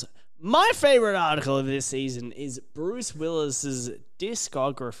Articles. My favourite article of this season is Bruce Willis's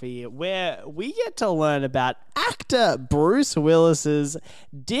discography, where we get to learn about actor Bruce Willis's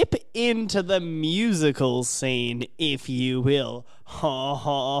dip into the musical scene, if you will. Ha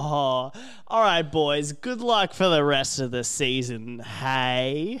ha ha. Alright boys, good luck for the rest of the season,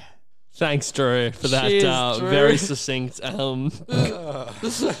 hey? Thanks, Drew, for that Cheers, Drew. very succinct.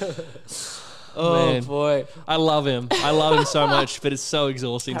 Oh, Man. boy. I love him. I love him so much, but it's so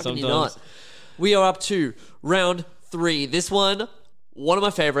exhausting How can sometimes. you not? We are up to round 3. This one of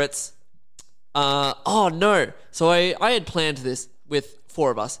my favorites. Oh, no. So I had planned this with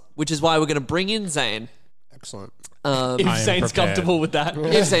 4 of us, which is why we're going to bring in Zane. Excellent. If I am Zane's prepared. comfortable with that.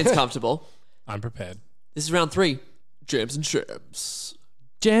 If Zane's comfortable. I'm prepared. This is round 3. Jams and Shams.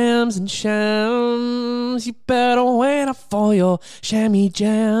 Jams and shams, you better wait up for your shammy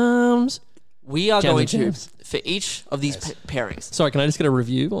jams. We are Jams going and to, Jams. for each of these pairings. Sorry, can I just get a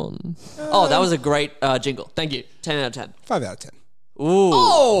review on? Oh, that was a great jingle. Thank you. 10 out of 10. 5 out of 10. Ooh.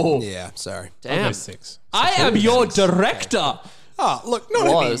 Oh, Yeah, sorry. I'll go Damn. 6. I am your director. Oh, look, not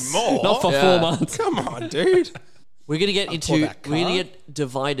Was. anymore. Not for Yeah. 4 months. Come on, dude. We're going to get pull into, that we're going to card. get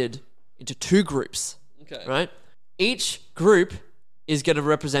divided into 2 groups. Okay. Right? Each group is going to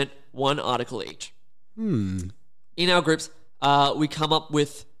represent 1 article each. In our groups, we come up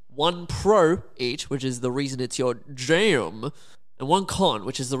with 1 pro each, which is the reason it's your jam, and 1 con,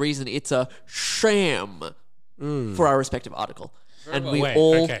 which is the reason it's a sham for our respective article. And we Wait,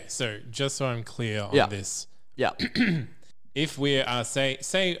 all, okay, so just so I'm clear on Yeah. this, yeah, if we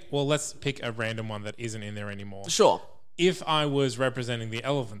well, let's pick a random one that isn't in there anymore. sure, If I was representing the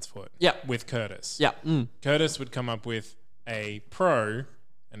elephant's foot Yeah. with Curtis, yeah, Curtis would come up with a pro,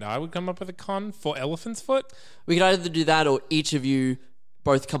 and I would come up with a con for elephant's foot. we could either do that or each of you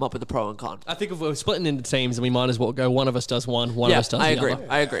both come up with a pro and con. I think if we're splitting into teams, then we might as well go one of us does one of Yeah, us does I the agree. other.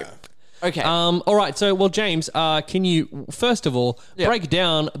 I agree. Okay. All right, so, well, James, can you, first of all, Yeah. break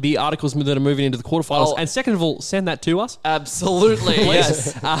down the articles that are moving into the quarterfinals, Oh. and second of all, send that to us? Absolutely,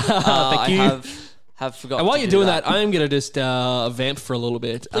 yes. Thank I you. have forgotten. And while to you're do doing that, I'm going to just vamp for a little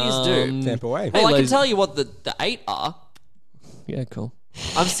bit. Please do. Vamp away. well, I can ladies- tell you what the 8 are. Yeah, cool.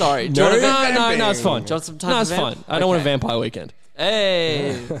 I'm sorry. Do you want to No, it's fine. Do you want some time No, to it's vamp? fine. I don't want a Okay. vampire weekend.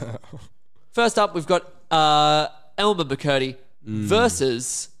 Hey. First up, we've got Elmer McCurdy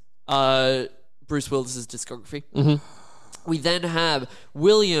versus Bruce Willis's discography. We then have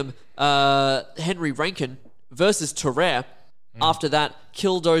William Henry Rankin versus Terrere. After that,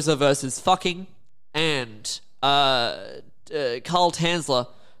 Killdozer versus Fucking, and Carl Tansler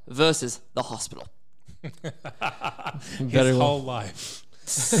versus The Hospital. Very His well. whole life.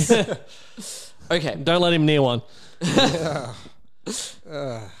 Okay, Don't let him near one.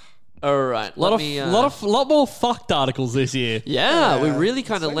 all right. Lot more fucked articles this year. Yeah, we really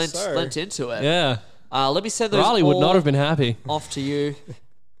kind of think lent so. into it. Yeah. Let me send those Riley would all not have been happy. off to you.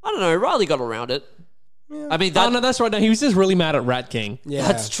 I don't know. Riley got around it. I mean, Oh, no, that's right. No, he was just really mad at Rat King. Yeah,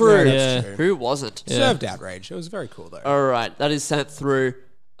 that's true. no, Yeah. true. Who wasn't? Deserved outrage. It was very cool, though. All right, that is sent through.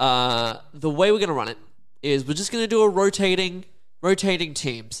 The way we're going to run it is we're just going to do a rotating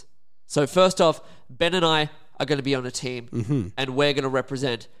teams. So first off, Ben and I are going to be on a team, and we're going to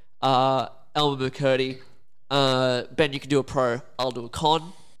represent Elmer McCurdy. Ben, you can do a pro. I'll do a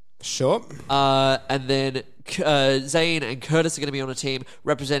con. Sure. And then Zane and Curtis are going to be on a team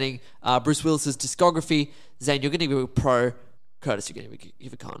representing Bruce Willis's discography. Zane, you're going to give a pro. Curtis, you're going to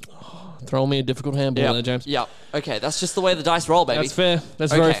give a con. Throw me a difficult handball there, James. Yeah. Okay, that's just the way the dice roll, baby. That's fair.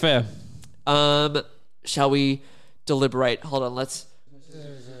 That's very Okay. fair. Shall we deliberate? Hold on, let's...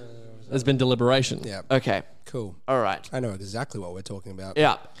 There's been deliberation. Yeah. Okay, Cool. all right. I know exactly what we're talking about.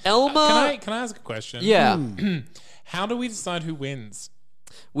 Yeah. Elmer... Can I ask a question? Yeah. How do we decide who wins?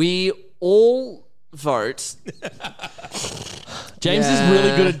 We all vote. James Yeah. is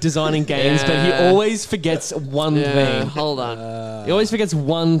really good at designing games, but he Yeah. always forgets one thing. Hold on. He always forgets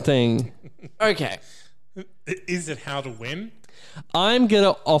one thing. Okay, Is it how to win? I'm going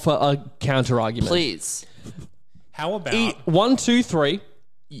to offer a counter argument. please. How about 1, 2, 3.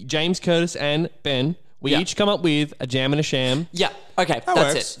 James, Curtis, and Ben. We Yeah. each come up with a jam and a sham Yeah, okay, that's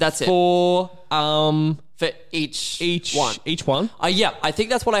works. it. That's it. for For each each one. Each one. Yeah, I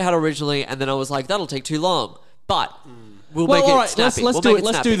think that's what I had originally, and then I was like, that'll take too long. But we'll Well, make all it right. snappy. Let's We'll do make it.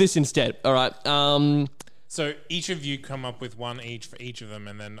 Let's snappy. do this instead. All right. so each of you come up with one each for each of them,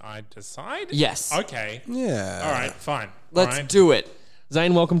 and then I decide? Yes. Okay. Yeah. All right, fine. Let's All right. do it.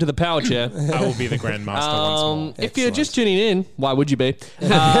 Zane, welcome to the power chair. I will be the Grandmaster once more. If you're just tuning in, why would you be?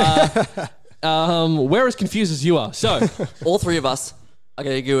 We're as confused as you are. So, All three of us are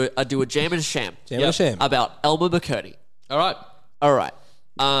going to do a jam and sham. Jam and a sham. About Elmer McCurdy. all right, All right.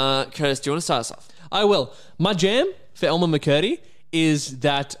 Curtis, do you want to start us off? I will. My jam for Elmer McCurdy is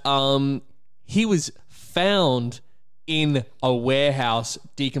that he was found in a warehouse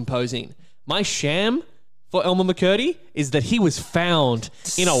decomposing. My sham for Elmer McCurdy is that he was found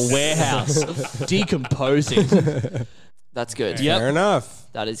in a warehouse decomposing. That's good. Yep. Fair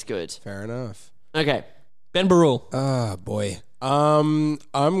enough. That is good. Fair enough. Okay. Ben Barul. Ah, boy. I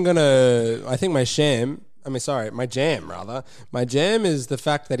think my jam, rather. My jam is the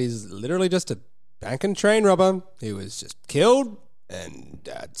fact that he's literally just a bank and train robber. He was just killed, and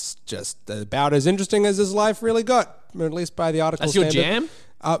that's just about as interesting as his life really got, at least by the article. That's your standard. jam?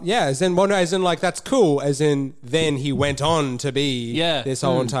 Yeah, as in like that's cool. As in, then he went on to be this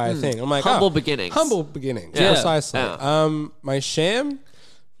whole entire thing. I'm like, Humble beginnings. Humble beginnings, Yeah. precisely. Yeah. My sham,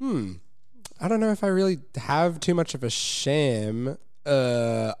 I don't know if I really have too much of a sham.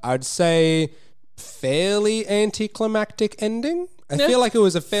 I'd say fairly anticlimactic ending. I feel like it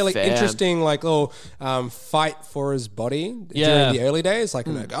was a fairly Fair. interesting, fight for his body Yeah. during the early days. Like,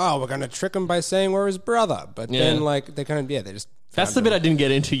 we're going to trick him by saying we're his brother. But then, Yeah. they just... That's found the him. bit I didn't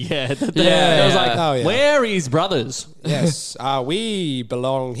get into yet. Yeah. I was like, Oh, yeah. where are his brothers? Yes, he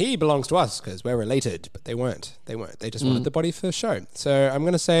belongs to us because we're related, but they weren't. They just wanted the body for show. So I'm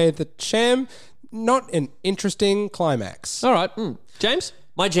going to say the sham, not an interesting climax. All right. James?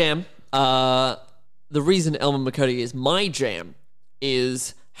 My jam, the reason Elmer McCurdy is my jam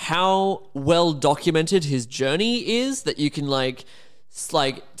is how well documented his journey is, that you can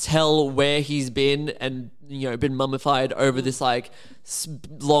tell where he's been and been mummified over this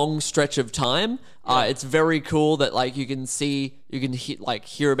long stretch of time. It's very cool that you can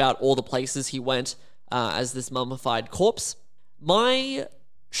hear about all the places he went as this mummified corpse. My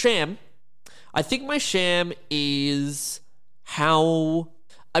sham, I think my sham is how,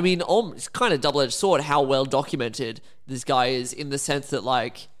 it's kind of double-edged sword how well documented this guy is, in the sense that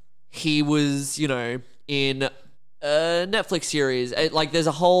he was in a Netflix series. There's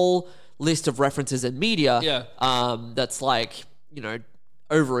a whole list of references in media. That's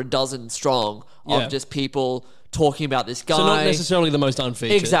over a dozen strong Yeah. of just people talking about this guy. So not necessarily the most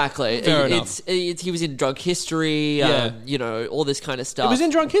unfeatured. Exactly. Fair enough. He was in Drunk History. Yeah. All this kind of stuff. It was in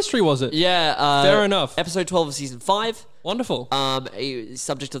Drunk History, was it? Yeah. Fair enough. Episode 12 of season 5. Wonderful. A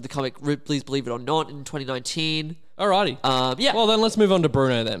subject of the comic Please Believe It or Not in 2019. Alrighty. Yeah. Well, then let's move on to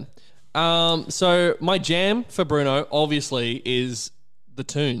Bruno then. So my jam for Bruno, obviously, is the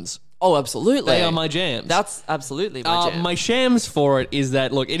tunes. Oh, absolutely. They are my jams. That's absolutely my jam. My shams for it is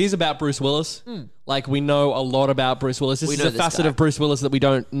that, look, it is about Bruce Willis. We know a lot about Bruce Willis. This We is know a this facet guy. of Bruce Willis that we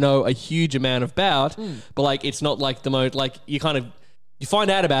don't know a huge amount about. But, it's not the most, you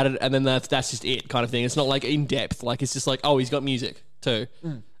find out about it and then that's just it kind of thing. It's not, in depth. It's just oh, he's got music too.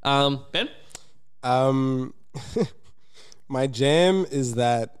 Ben? My jam is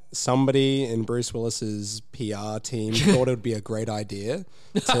that somebody in Bruce Willis's PR team thought it would be a great idea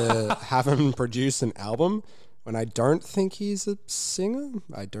to have him produce an album when I don't think he's a singer.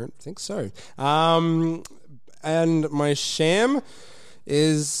 I don't think so. And my sham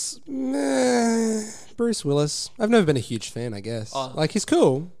is Bruce Willis. I've never been a huge fan, I guess. He's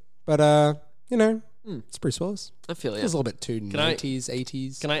cool, but it's Bruce Willis. I feel It's a you. little bit too 90s,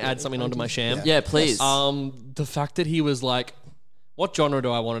 80s. Can I add something onto my sham? Yeah, please. The fact that he was what genre do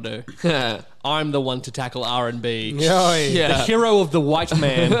I want to do? I'm the one to tackle R&B. Yeah. The hero of the white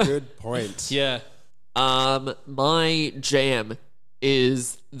man. Good point. Yeah. My jam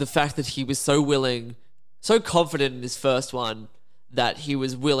is the fact that he was so willing, so confident in his first one, that he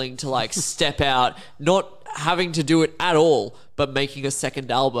was willing to step out, not having to do it at all, but making a second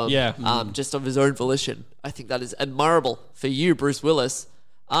album, just of his own volition. I think that is admirable for you, Bruce Willis.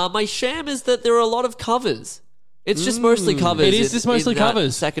 My sham is that there are a lot of covers. It's just mostly covers. It is just mostly in that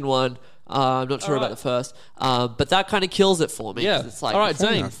covers. second one. I'm not sure about the first, but that kind of kills it for me. Yeah. 'cause It's All right,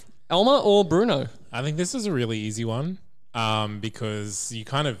 Zane. enough. Elmer or Bruno? I think this is a really easy one because you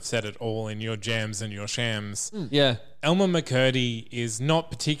kind of said it all in your jams and your shams. Yeah. Elmer McCurdy is not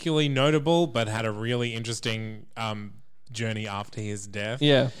particularly notable, but had a really interesting journey after his death.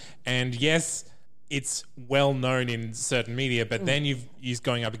 Yeah. And yes, it's well known in certain media, but then he's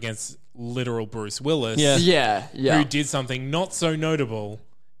going up against literal Bruce Willis, Yeah. who did something not so notable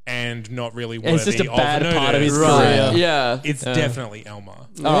and not really worthy It's just a bad of part of his notice. career. Yeah. It's definitely Elmer. All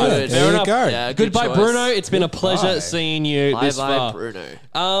right, Good. fair There you enough. go. Yeah, good Goodbye, choice. Bruno. It's been a pleasure Goodbye. seeing you this Bye-bye, far.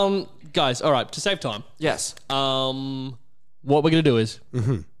 Bruno. Guys, all right, to save time. Yes. what we're going to do is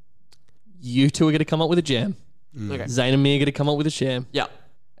you two are going to come up with a jam. Okay. Zane and me are going to come up with a sham. Yeah.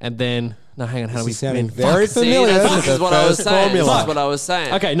 And then, no, hang on, how do we This is sounding man, very See, familiar this to is the what I was first saying. formula. This is what I was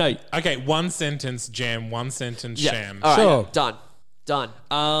saying. Okay, no. Okay, one sentence jam, one sentence Yeah. sham. All right. Sure. Done.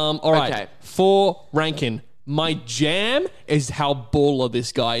 All right. Okay. For Rankin, my jam is how baller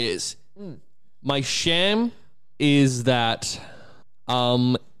this guy is. My sham is that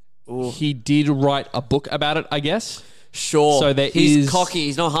he did write a book about it, I guess. Sure. So there he's is- cocky.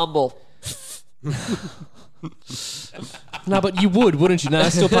 He's not humble. No, but you would, wouldn't you? No,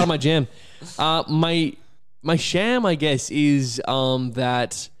 that's still part of my jam. My sham, I guess, is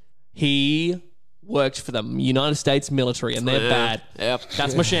that he worked for the United States military and they're bad. Yep.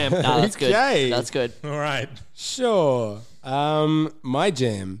 That's my sham. Nah, that's good. Okay. That's good. All right. Sure. My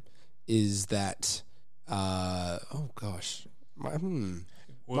jam is that. Oh gosh.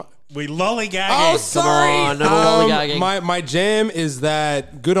 We lollygagging. Oh, sorry. on, no lollygagging. My jam is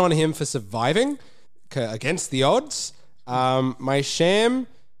that good on him for surviving against the odds. My sham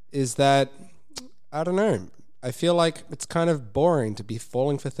is that I don't know. I feel like it's kind of boring to be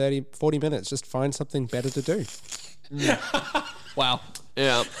falling for 40 minutes. Just find something better to do. Wow.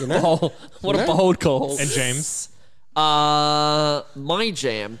 Yeah. What a bold call. And James. My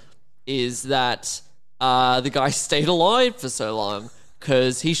jam is that the guy stayed alive for so long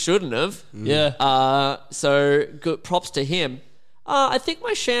because he shouldn't have. Yeah. So good props to him. I think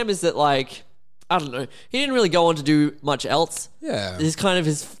my sham is that, like, I don't know. He didn't really go on to do much else. Yeah. This is kind of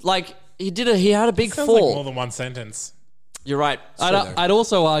his, like, he had a big Sounds fall. like more than one sentence. You're right. I'd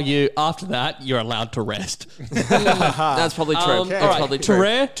also argue after that, you're allowed to rest. That's probably true. All That's right, probably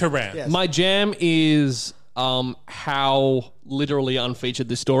true. Terrain. My jam is how literally unfeatured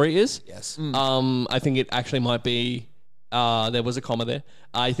this story is. Yes. I think it actually might be. There was a comma there.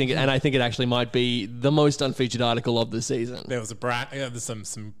 I think it actually might be the most unfeatured article of the season. There was there's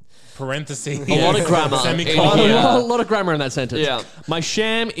some parentheses. A lot of grammar. Semicolon. Yeah. A lot of grammar in that sentence. Yeah. My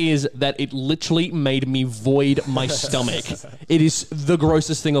sham is that it literally made me void my stomach. It is the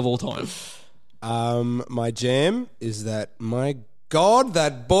grossest thing of all time. My jam is that my God,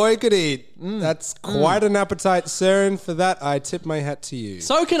 that boy could eat. That's quite an appetite, sir, and for that I tip my hat to you.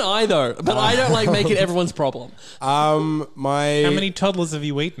 So can I though, but I don't like make it everyone's problem. How How many toddlers have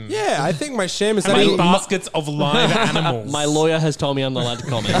you eaten? Yeah, I think my sham is How that many he- baskets of live animals? My lawyer has told me I'm not allowed to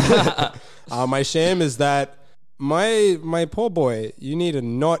comment. my sham is that my poor boy, you need to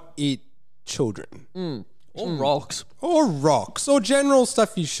not eat children. Or rocks. Or rocks, or general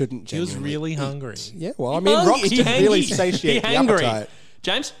stuff you shouldn't He was genuinely really eat. hungry. Yeah, well, I mean, rocks just really satiate the appetite.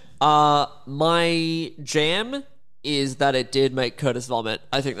 James? My jam is that it did make Curtis vomit.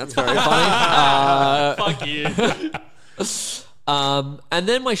 I think that's very funny. Fuck you. And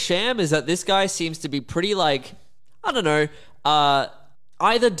then my sham is that this guy seems to be pretty, like, I don't know,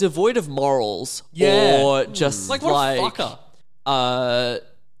 either devoid of morals Yeah. or just Like, what a fucker.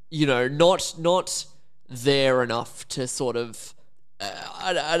 Not there enough to sort of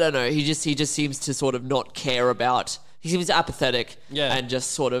I don't know. He just seems to sort of not care about. He seems apathetic Yeah. and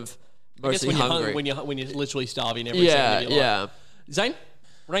just sort of I guess mostly hungry. when you're literally starving every Yeah, second of your yeah. life. Zane?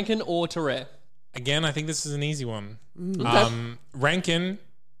 Rankin or Terre? Again, I think this is an easy one. Rankin,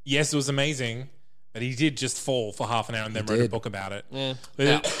 yes, it was amazing, but he did just fall for half an hour and then wrote a did. book about it.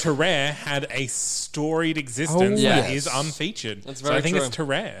 Yeah. Terrain had a storied existence Oh, that yes. is unfeatured. That's so very I think true. it's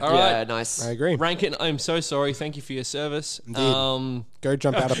Terrain. All Yeah, right. nice. I agree. Rankin, I'm so sorry. Thank you for your service. Go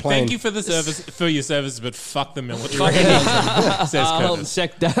jump out a plane. Thank you for the service, for your service, but fuck the military. Says Curtis.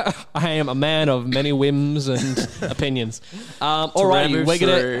 I am a man of many whims and opinions. Alrighty, move we're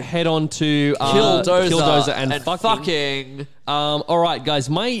going through. to head on to Killdozer and fucking. Alright, guys,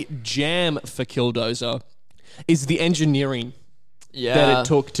 my jam for Killdozer is the engineering Yeah. that it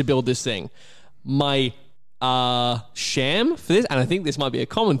took to build this thing. My sham for this, and I think this might be a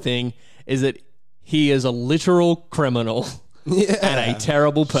common thing, is that he is a literal criminal and a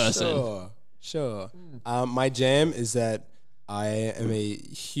terrible person. Sure. My jam is that I am a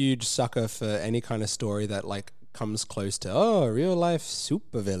huge sucker for any kind of story that like comes close to real life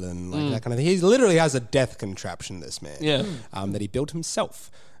supervillain, like that kind of thing. He literally has a death contraption, this man. Yeah. That he built himself.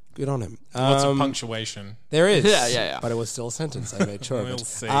 Good on him. Lots of punctuation. There is. Yeah. But it was still a sentence. I made sure of We'll it.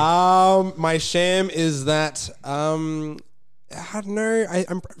 see. My sham is that I don't know.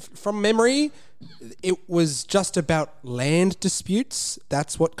 I'm from memory. It was just about land disputes.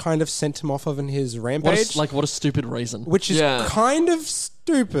 That's what kind of sent him off of in his rampage. What a stupid reason. which is Yeah. kind of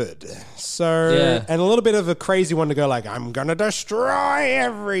stupid. So, Yeah. and a little bit of a crazy one to go like, I'm gonna destroy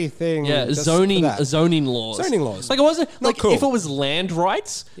everything. Yeah, just for zoning that. zoning laws. Zoning laws. Like it wasn't Not like cool. if it was land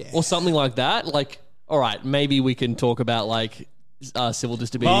rights or something like that, like all right, maybe we can talk about like civil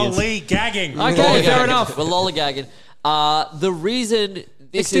disobedience. Lollygagging. Okay, fair enough. We're lollygagging. The reason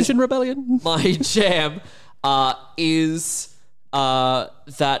this Extinction is Rebellion. my jam is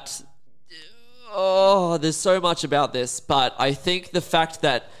that there's so much about this, but I think the fact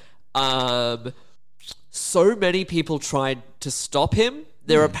that so many people tried to stop him.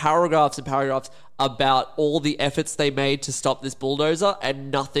 There are paragraphs and paragraphs about all the efforts they made to stop this bulldozer,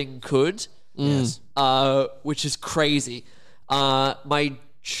 and nothing could. Yes. Which is crazy. My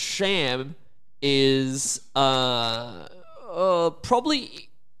sham is probably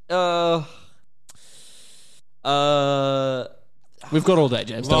We've got all day,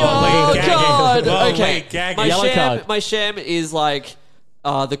 James. Don't oh worry. god. Okay. Lollygagging. Yellow card. My sham is like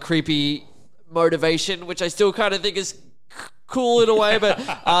the creepy motivation, which I still kind of think is cool in a way, but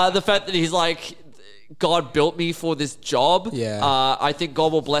the fact that he's like, God built me for this job. Yeah. I think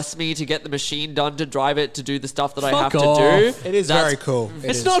God will bless me to get the machine done to drive it to do the stuff that I Fuck have off. to do. It is That's- very cool. It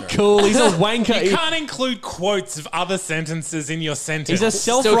It's is not very cool. He's a wanker. You can't include quotes of other sentences in your sentence. He's a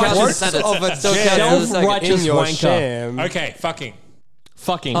Still counts as a self-righteous, sentence. of a Still jam. counts as a second. Self-righteous in your wanker. sham. Okay, fucking.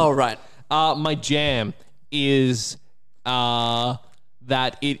 Fucking. Oh, right. My jam is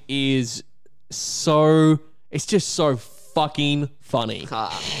that it is so. It's just so fucking funny.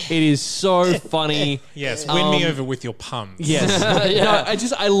 It is so funny. Yes, win me over with your puns. Yes.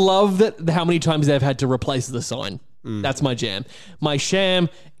 No, I love that how many times they've had to replace the sign. That's my jam. My sham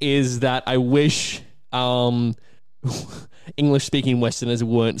is that I wish English speaking Westerners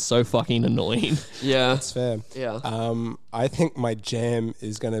weren't so fucking annoying. Yeah. That's fair. Yeah. I think my jam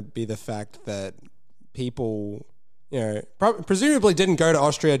is going to be the fact that people, presumably didn't go to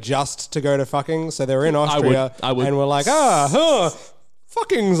Austria just to go to fucking. So they were in Austria I would. and were like,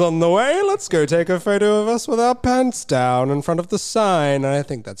 fucking's on the way. Let's go take a photo of us with our pants down in front of the sign. And I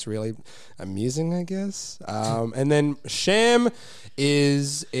think that's really amusing, I guess. And then sham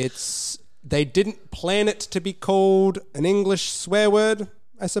is they didn't plan it to be called an English swear word,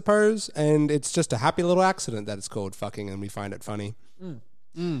 I suppose, and it's just a happy little accident that it's called fucking, and we find it funny.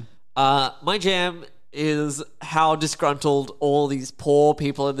 My jam is how disgruntled all these poor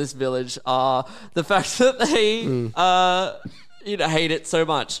people in this village are. The fact that they hate it so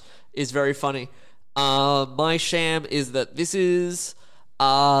much is very funny. My sham is that this is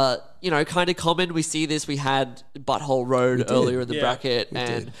kind of common. We see this. We had Butthole Road earlier in the bracket,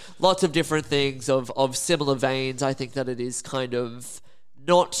 and lots of different things of similar veins. I think that it is kind of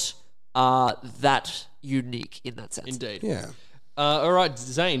not that unique in that sense. Indeed. Yeah. All right,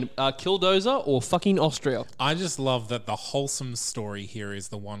 Zane, Killdozer or fucking Austria? I just love that the wholesome story here is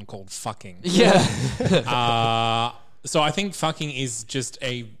the one called fucking. Yeah. So I think fucking is just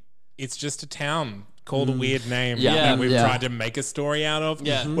a town called a weird name Yeah. that we've Yeah. tried to make a story out of.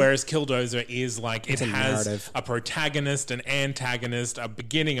 Yeah. Whereas Killdozer is like, it a has narrative. a protagonist, an antagonist, a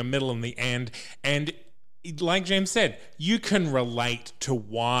beginning, a middle, and the end. And like James said, you can relate to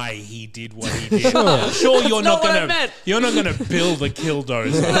why he did what he did. Sure, you're not not what I gonna meant. you're not gonna build a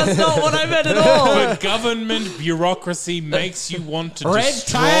Killdozer. That's not what I meant at all. But government bureaucracy makes you want to Red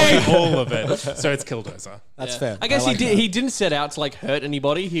destroy tape. all of it. So it's Killdozer. That's fair. I guess like he did. He didn't set out to like hurt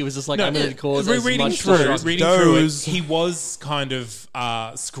anybody. He was just like, I'm going to cause as reading much through destruction. it, he was kind of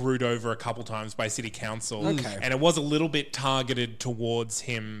screwed over a couple times by city council, and it was a little bit targeted towards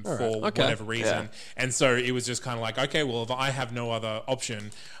him for whatever reason. And so it was just kind of like, okay, well, if I have no other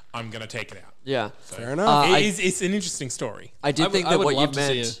option, I'm going to take it out. Yeah. Fair enough. It's an interesting story. I did think I that would what you love to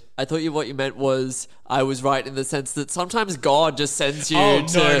see meant. it. I thought what you meant was I was right in the sense that sometimes God just sends you Oh,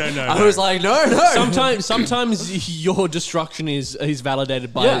 to. no. I was like, no. Sometimes your destruction is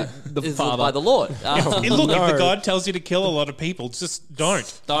validated by the Is Father. by the Lord. Look, if the God tells you to kill a lot of people, just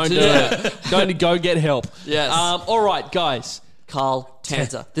don't. Don't do it. Don't go get help. Yes. All right, guys. Carl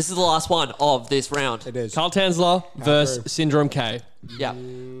Tanzer. This is the last one of this round. It is. Carl Tanzler versus Syndrome K. Yeah.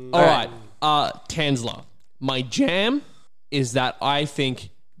 All right. Tanzler. My jam is that I think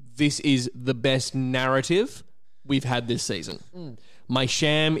this is the best narrative we've had this season. My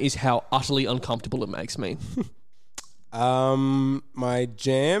sham is how utterly uncomfortable it makes me. My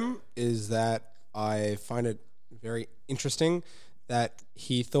jam is that I find it very interesting that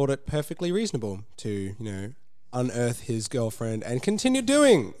he thought it perfectly reasonable to, unearth his girlfriend and continue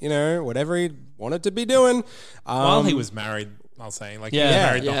doing, whatever he wanted to be doing. While he was married, I'll say. Like, he was Yeah.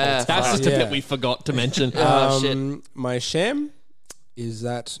 married the Yeah. whole time. That's just a Yeah. bit we forgot to mention. Shit. My sham is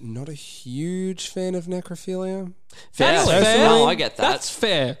that not a huge fan of necrophilia. Fair. That's Fair. fair. No, I get that. That's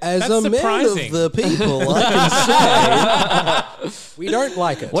fair. As That's a man surprising. of the people, I can say we don't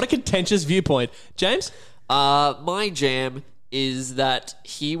like it. What a contentious viewpoint. James? My jam is that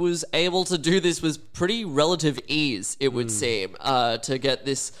he was able to do this with pretty relative ease, it would seem, to get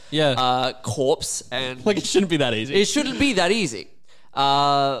this corpse. And Like, it shouldn't be that easy. it shouldn't be that easy.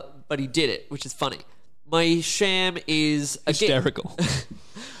 But he did it, which is funny. My sham is... Hysterical.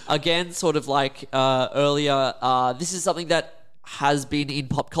 Again, sort of like earlier, this is something that has been in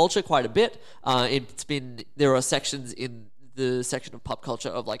pop culture quite a bit. There are sections in the section of pop culture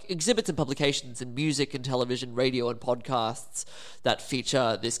of like exhibits and publications and music and television, radio and podcasts that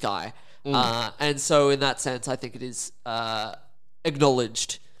feature this guy. And so in that sense, I think it is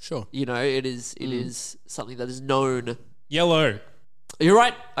acknowledged. Sure. You know, it is something that is known. Yellow. You're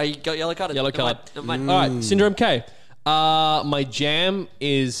right. I got yellow carded. Yellow card. Never mind. All right, Syndrome K. My jam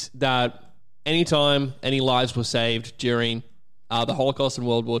is that anytime any lives were saved during the Holocaust and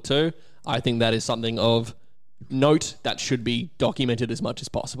World War II, I think that is something of note that should be documented as much as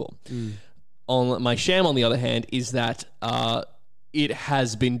possible. On my sham, on the other hand, is that it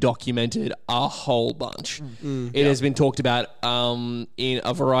has been documented a whole bunch. It has been talked about in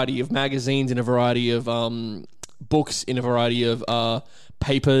a variety of magazines, in a variety of books, in a variety of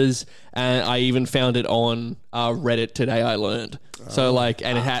papers, and I even found it on Reddit today. I learned so like,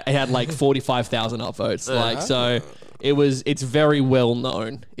 and it had like 45,000 upvotes. Like, so it's very well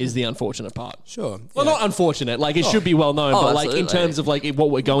known. Is the unfortunate part? Sure. Well, not unfortunate. Like, it should be well known, but like in terms of like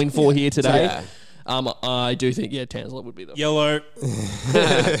what we're going for here today, I do think Tanzler would be the Yellow.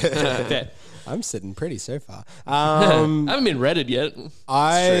 fair. I'm sitting pretty so far. I haven't been Reddit yet.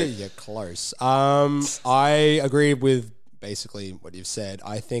 You're close. I agree with basically what you've said.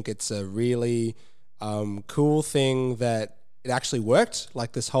 I think it's a really cool thing that it actually worked.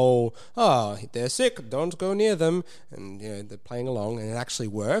 Like this whole, they're sick, don't go near them, and you know they're playing along, and it actually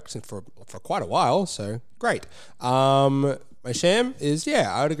worked, and for quite a while. So great. My sham is,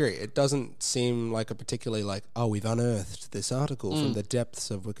 I would agree. It doesn't seem like a particularly like, we've unearthed this article from the depths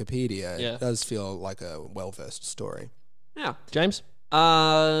of Wikipedia. Yeah. It does feel like a well-versed story. Yeah. James?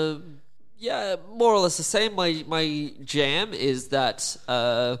 Yeah, more or less the same. My jam is that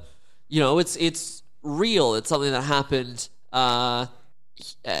it's real. It's something that happened, and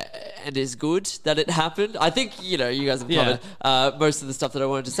is good that it happened. I think you guys have covered most of the stuff that I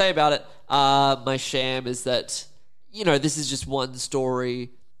wanted to say about it. My sham is that this is just one story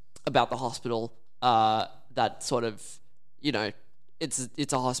about the hospital. That sort of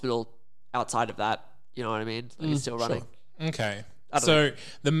it's a hospital outside of that. You know what I mean? Like it's still running. Sure. Okay. So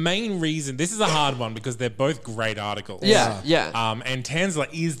the main reason, this is a hard one because they're both great articles. Yeah. And Tanzler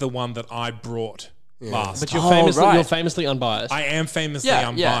is the one that I brought last. But you're famously unbiased. I am famously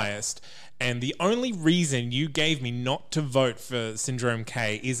unbiased. And the only reason you gave me not to vote for Syndrome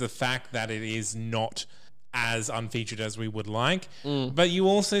K is the fact that it is not as unfeatured as we would like. But you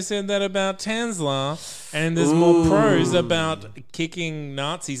also said that about Tanzler, and there's more pros about kicking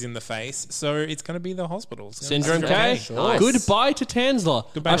Nazis in the face, so it's going to be the hospitals. Syndrome K. Sure. Nice. Goodbye to Tanzler.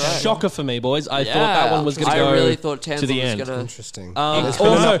 Goodbye to Tanzler. Shocker for me, boys. I thought that one was going to go I really thought Tanzler to the was end. going to... Interesting.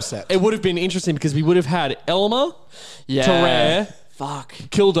 Also, it would have been interesting because we would have had Elmer, Terrere,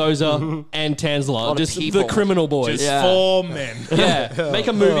 Killdozer, and Tanzler. Just people. the criminal boys. Just 4 men. Make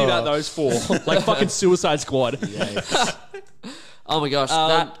a movie about those 4. Like fucking Suicide Squad. Oh my gosh,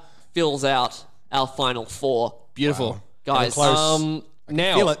 that fills out our final 4. Beautiful. Guys. Close.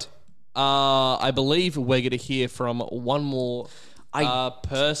 Now, Feel it. I believe we're going to hear from one more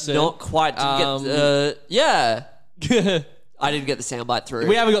person. Not quite. I didn't get the soundbite through.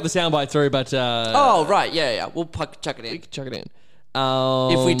 We haven't got the soundbite through, but... right. Yeah. We'll chuck it in. We can chuck it in.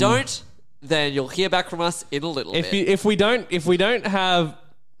 If we don't, then you'll hear back from us in a little bit. If we don't have...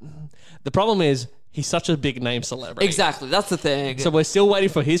 The problem is, he's such a big name celebrity. Exactly. That's the thing. So we're still waiting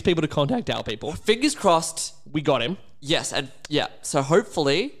for his people to contact our people. Fingers crossed. We got him. Yes, and so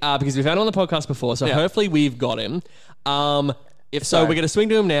hopefully... because we've had him on the podcast before, so hopefully we've got him. If so, we're going to swing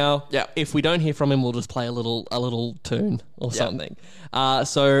to him now. Yeah. If we don't hear from him, we'll just play a little tune or something.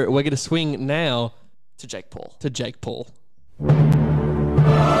 So we're going to swing now to Jake Paul.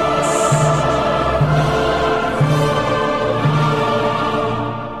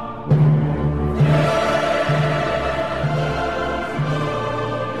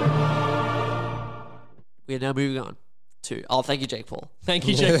 We are now moving on to... thank you, Jake Paul. Thank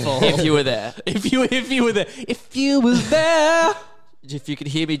you, Jake Paul. If you were there. If you were there. If you could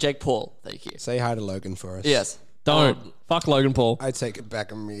hear me, Jake Paul. Thank you. Say hi to Logan for us. Yes. Don't. Fuck Logan Paul. I take it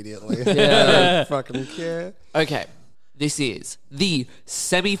back immediately. I don't fucking care. Okay. This is the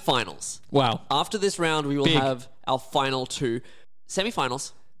semi-finals. Wow. After this round, we will Big. have our final 2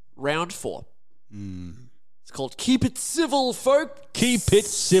 semi-finals. Round 4. It's called Keep It Civil, folk. Keep it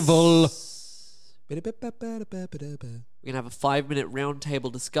civil. We're going to have a 5-minute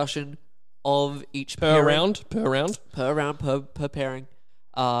roundtable discussion of each Per pairing. round? Per pairing.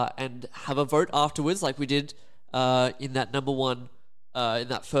 And have a vote afterwards like we did in that number one, in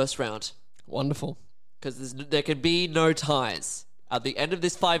that first round. Wonderful. Because there can be no ties. At the end of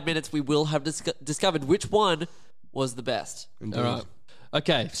this 5 minutes, we will have discovered which one was the best. All right.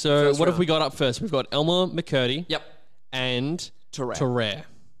 Okay, so First what have round. we got up first? We've got Elmer McCurdy. Yep. And Terrell. Terrell.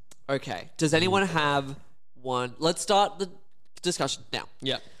 Okay. Does anyone have one? Let's start the discussion now.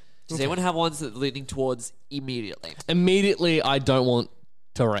 Yeah. Does anyone have ones that are leaning towards immediately? Immediately, I don't want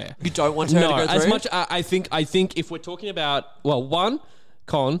Terrell. You don't want her No, to go through? as much. I think if we're talking about one,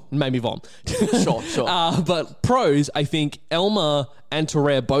 con made me vom. Sure. But pros, I think Elmer and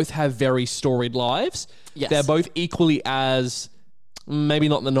Terrell both have very storied lives. Yes. They're both equally as maybe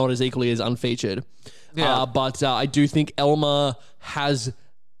not as equally as unfeatured. Yeah. But I do think Elmer has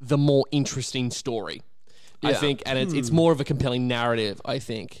the more interesting story. I Yeah. think, and it's more of a compelling narrative, I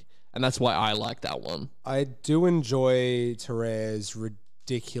think. And that's why I like that one. I do enjoy Terez's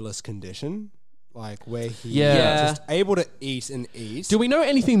ridiculous condition, like where he's Yeah. just able to eat and eat. Do we know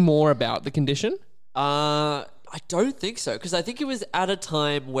anything more about the condition? I don't think so, because I think it was at a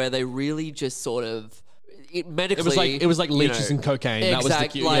time where they really just sort of medically. It was like leeches and cocaine. That was the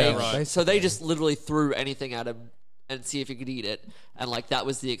Exactly. cue. Yeah, right. So they just literally threw anything at him and see if he could eat it, and like that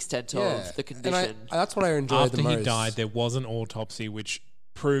was the extent of the condition. And that's what I enjoyed After the most. he died, there was an autopsy which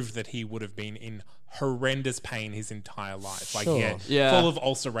proved that he would have been in horrendous pain his entire life. Like, Sure. Yeah. full of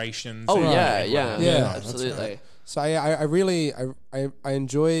ulcerations. Oh and- yeah, that's absolutely. right. So I really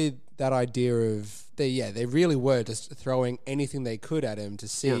enjoy that idea of they really were just throwing anything they could at him to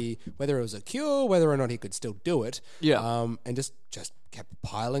see whether it was a cure, whether or not he could still do it. Yeah. And just kept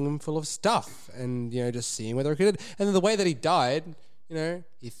piling him full of stuff, and just seeing whether it could. And then the way that he died,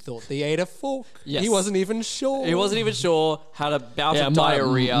 he thought they ate a fork. Yes. He wasn't even sure. He wasn't even sure, had a bout of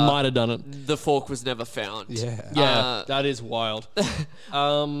diarrhea. Might have done it. The fork was never found. Yeah. Yeah, that is wild.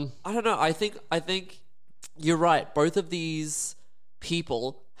 I don't know. I think you're right. Both of these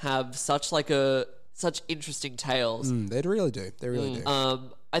people have such interesting tales. They really do. They really do.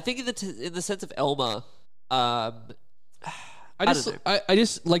 I think in the sense of Elmer, I don't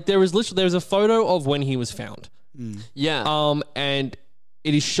just know. like there was a photo of when he was found. yeah, And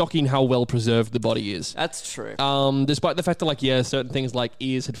it is shocking how well preserved the body is. that's true. Despite the fact that certain things like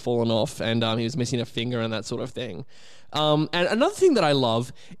ears had fallen off and he was missing a finger and that sort of thing. And another thing that I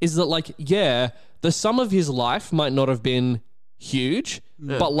love is that the sum of his life might not have been huge,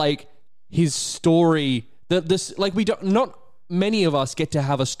 but his story, not many of us get to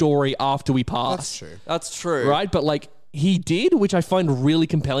have a story after we pass. That's true. That's true. Right? But he did, which I find really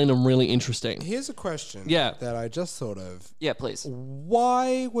compelling and really interesting. Here's a question Yeah. that I just thought of. Yeah, please.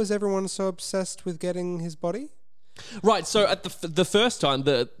 Why was everyone so obsessed with getting his body? Right, so at the first time,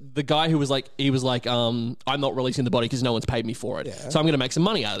 the guy who was I'm not releasing the body because no one's paid me for it, so I'm going to make some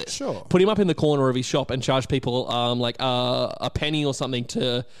money out of it. Sure. Put him up in the corner of his shop and charge people a penny or something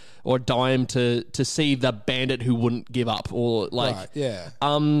or a dime to see the bandit who wouldn't give up Right, yeah.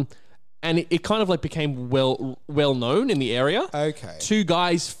 and it kind of became well known in the area. Okay. Two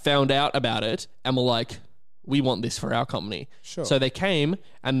guys found out about it and were like, we want this for our company. Sure. So they came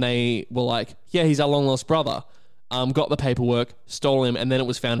and they were like, yeah, he's our long lost brother. Got the paperwork, stole him, and then it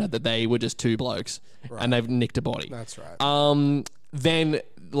was found out that they were just two blokes and they've nicked a body. That's right. Then,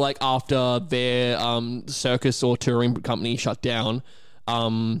 after their circus or touring company shut down,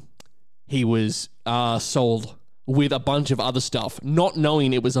 he was sold with a bunch of other stuff, not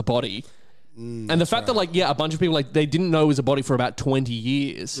knowing it was a body. And the fact that a bunch of people they didn't know it was a body for about 20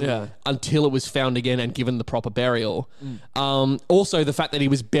 years until it was found again and given the proper burial. Also the fact that he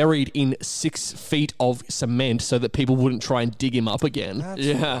was buried in 6 feet of cement so that people wouldn't try and dig him up again. That's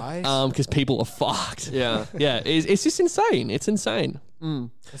yeah. right. Because people are fucked. Yeah. Yeah, it's just insane. It's insane.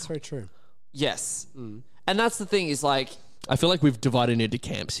 That's very true. Yes. And that's the thing is I feel like we've divided into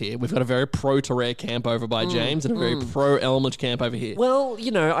camps here. We've got a very pro-Terrell camp over by James and a very pro-Elmer camp over here. well,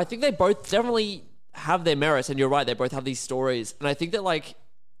 I think they both definitely have their merits, and you're right, they both have these stories. And I think that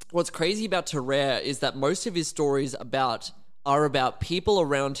what's crazy about Terrell is that most of his stories are about people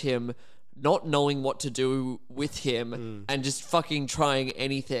around him not knowing what to do with him and just fucking trying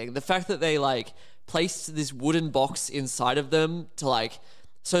anything. The fact that they placed this wooden box inside of them to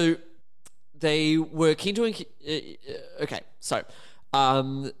so they were keen to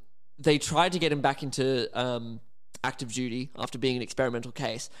they tried to get him back into active duty after being an experimental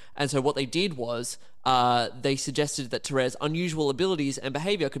case. And so what they did was they suggested that Terrere's unusual abilities and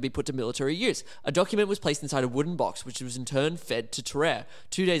behavior could be put to military use. A document was placed inside a wooden box, which was in turn fed to Terrere.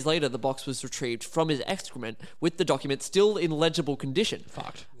 2 days later, the box was retrieved from his excrement with the document still in legible condition.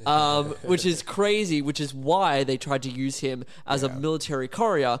 Fucked. Which is crazy, which is why they tried to use him as a military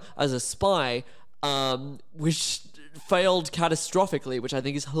courier, as a spy, which failed catastrophically, which I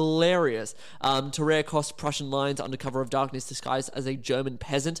think is hilarious. Terrere crossed Prussian lines under cover of darkness disguised as a German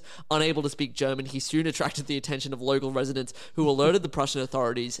peasant. Unable to speak German, he soon attracted the attention of local residents who alerted the Prussian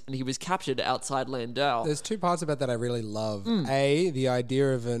authorities, and he was captured outside Landau. There's two parts about that I really love. A, the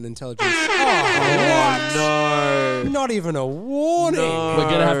idea of an intelligence... Oh, no. Not even a warning. No. We're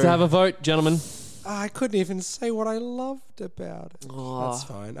going to have a vote, gentlemen. I couldn't even say what I loved about it. That's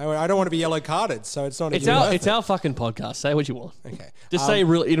fine. I don't want to be yellow carded, so it's not. It's our fucking podcast. Say what you want. Okay. Just say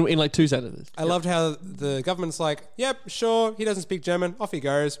real in like 2 sentences. I loved how the government's like, yep, sure, he doesn't speak German, off he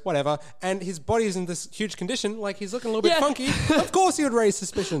goes, whatever. And his body's in this huge condition, like he's looking a little bit funky. Of course he would raise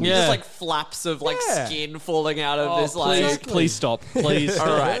suspicion. Just like flaps of skin falling out of this. Please stop. Please.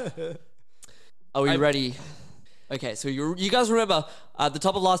 All right. Are we ready? Okay, so you guys remember at the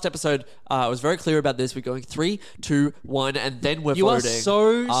top of last episode, I was very clear about this. We're going 3, 2, 1, and then we're You voting. are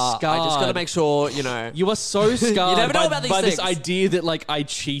so scarred. I just got to make sure, You are so scarred never know about these by this things. idea that like I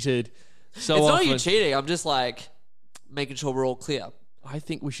cheated so It's often. not you cheating. I'm just making sure we're all clear. I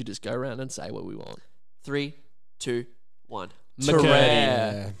think we should just go around and say what we want. 3, 2, 1.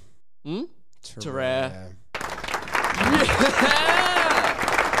 McCurdy. Terrere. Terrere.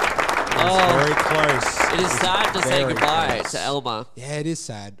 Very close. It is sad to say Very goodbye close. to Elmer. Yeah, it is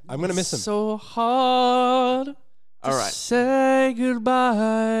sad. I'm going to miss him. So hard to All right. say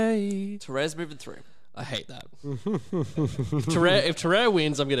goodbye. Terere's moving through. I hate that. If Terrere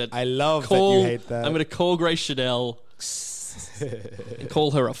wins, I'm gonna. I love that call, you hate that. I'm gonna call Grace Chanel and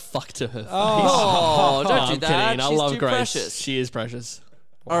call her a fuck to her face. Oh, don't do I'm that. kidding. I She's love too Grace. precious. She is precious.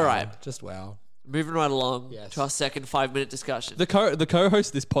 All right. Just wow. Moving right along Yes. to our second 5-minute discussion. The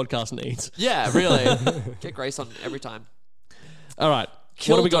co-host this podcast needs. Yeah, really. Get Grace on every time. All right.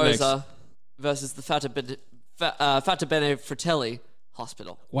 What do we got next? Killdozer versus the Fata Bene Fratelli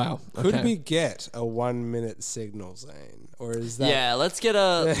Hospital. Wow. Could okay. we get a 1-minute signal, Zane? Or is that... Yeah, let's get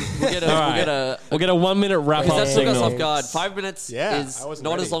a. We'll get a. We'll get a 1 minute wrap Because up that took us signal. off guard. 5 minutes Yeah, is I wasn't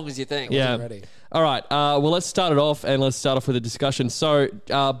not ready. as long as you think. Yeah. ready. All right. Well, let's start it off and let's start off with a discussion. So,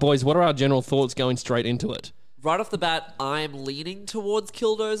 boys, what are our general thoughts going straight into it? Right off the bat, I'm leaning towards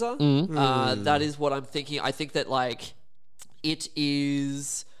Killdozer. That is what I'm thinking. I think that it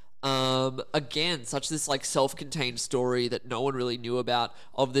is again such this self-contained story that no one really knew about,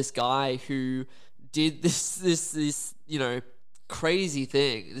 of this guy who did this crazy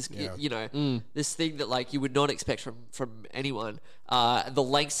thing. This this thing that you would not expect from anyone. The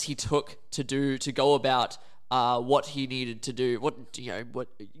lengths he took to go about what he needed to do, what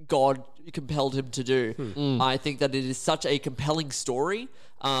God compelled him to do. I think that it is such a compelling story,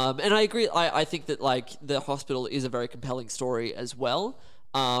 and I agree. I think that the hospital is a very compelling story as well.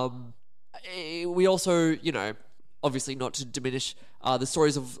 We also, obviously not to diminish the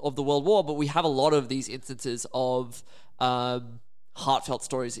stories of the World War, but we have a lot of these instances of heartfelt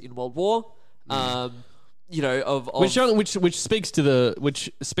stories in World War. Which speaks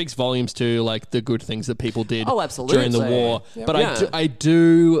volumes to the good things that people did during the war. Yeah. But I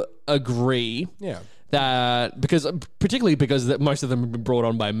do agree Yeah. that particularly because most of them have been brought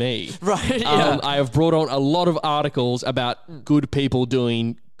on by me. Right, yeah. I have brought on a lot of articles about good people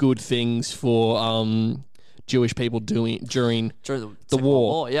doing good things for Jewish people during during the Second war.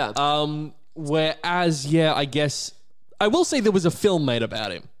 World War, yeah. Whereas, I guess I will say there was a film made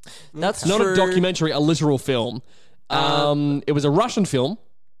about him. That's Not true. a documentary, a literal film. It was a Russian film,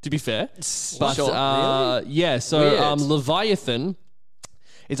 to be fair. But Sure. yeah, so Weird. Leviathan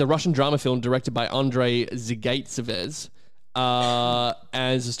is a Russian drama film directed by Andrei Zagaitsev.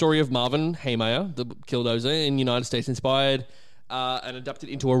 And it's a story of Marvin Haymeyer, the Killdozer, in the United States, inspired and adapted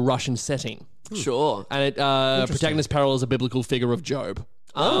into a Russian setting. Sure. And it protagonist parallels a biblical figure of Job.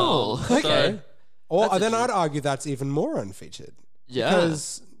 Oh, okay. Or then I'd argue that's even more unfeatured. Yeah.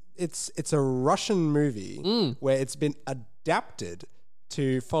 Because it's a Russian movie where it's been adapted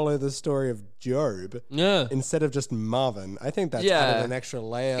to follow the story of Job Yeah. instead of just Marvin. I think that's Yeah. added an extra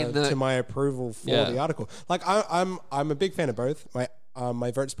layer In the- to my approval for Yeah. the article. I'm a big fan of both.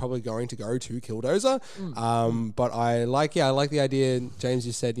 My vote's probably going to go to Killdozer. But I like the idea, James,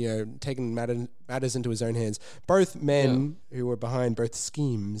 you said, taking matters matters into his own hands. Both men who were behind both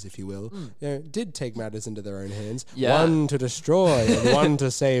schemes, if you will, did take matters into their own hands. Yeah. One to destroy and one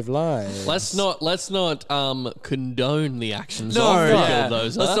to save lives. Let's not condone the actions of yeah.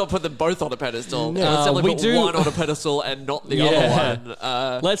 Killdozer. Let's not put them both on a pedestal. No. Let's only We put do- one on a pedestal and not the Yeah. other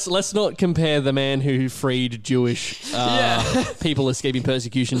one. Let's not compare the man who freed Jewish people escaping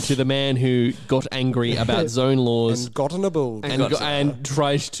persecution to the man who got angry about zone laws and got on a bull. and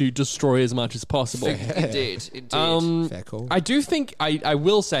tried to destroy as much as possible. Indeed. Fair call. I do think I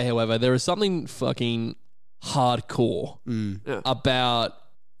will say, however, there is something fucking hardcore about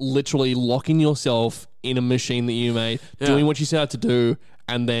literally locking yourself in a machine that you made, doing what you set out to do,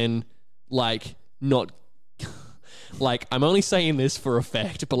 and then not. I'm only saying this for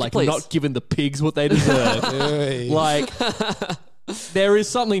effect, but Please. not giving the pigs what they deserve. There is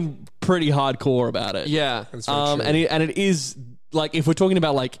something pretty hardcore about it. Yeah. That's very true. And it is if we're talking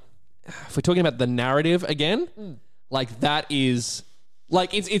about the narrative again, that is I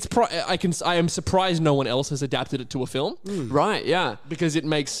am surprised no one else has adapted it to a film Right, yeah. because it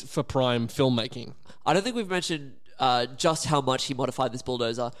makes for prime filmmaking. I don't think we've mentioned just how much he modified this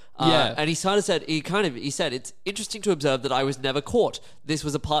bulldozer. Yeah. And he said it's interesting to observe that I was never caught. This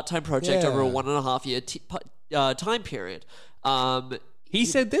was a part-time project Yeah. over a 1.5 year time period. He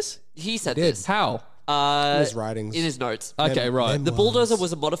said this? He said did. this. How? his writings. In his notes. Okay, right. The bulldozer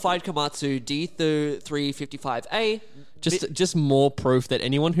was a modified Komatsu D355A. Just more proof that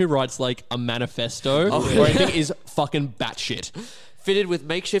anyone who writes a manifesto or anything is fucking batshit. Fitted with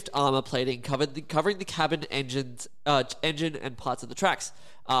makeshift armor plating covering the cabin engine and parts of the tracks.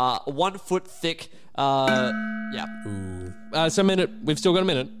 1 foot thick. Yeah. So we've still got a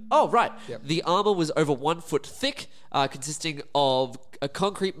minute. Oh, right. Yep. The armor was over 1 foot thick, consisting of a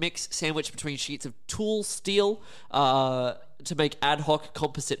concrete mix sandwiched between sheets of tool steel to make ad hoc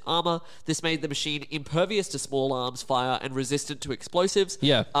composite armor. This made the machine impervious to small arms fire and resistant to explosives.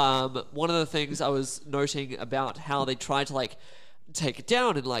 Yeah. One of the things I was noting about how they tried to take it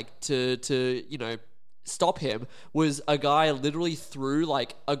down and to stop him was a guy literally threw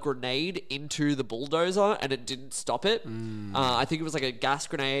a grenade into the bulldozer and it didn't stop it. I think it was a gas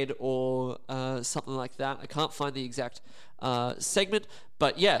grenade or something like that. I can't find the exact segment,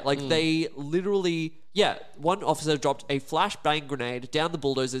 but they literally, one officer dropped a flashbang grenade down the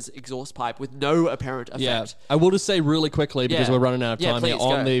bulldozer's exhaust pipe with no apparent effect. Yeah, I will just say really quickly because Yeah. we're running out of time here please,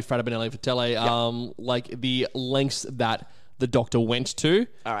 on go. the Frate Benelli Fratelli, the lengths that the doctor went to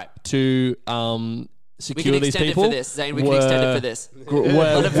All right. to We secure can these extend people. it for this, Zane. We can extend it for this.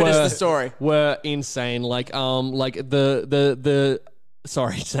 Let him finish the story. Were insane.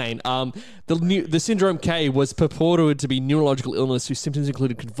 Sorry, Zane. The syndrome K was purported to be neurological illness whose symptoms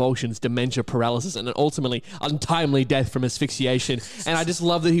included convulsions, dementia, paralysis, and ultimately untimely death from asphyxiation. And I just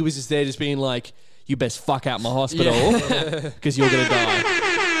love that he was just there, just being like, "You best fuck out my hospital because you're gonna die."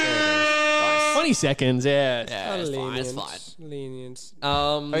 20 seconds, yeah. Yeah, it's fine. Lenient.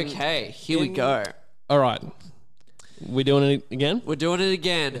 Okay, here we go. All right. We doing it again? We're doing it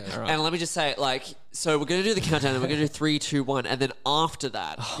again. And let me just say, so we're going to do the countdown and we're going to do 3, 2, 1. And then after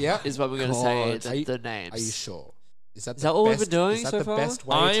that is when we're going to say the names. Are you sure? Is that what we've been doing so far? best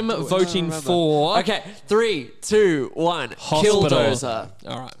way I'm to do it? voting for Okay, 3, 2, 1. Hospital. Killdozer.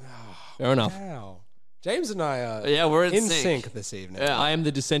 All right. Fair enough. Wow. James and I are We're in sync this evening. Yeah. I am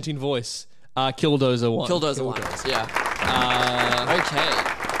the dissenting voice. Killdozer 1. Killdozer 1. Yeah. Okay.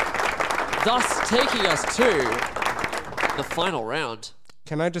 Thus taking us to the final round.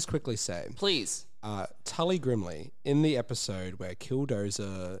 Can I just quickly say, Please. Tully Grimley, in the episode where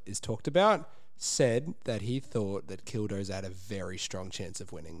Killdozer is talked about, said that he thought that Killdozer had a very strong chance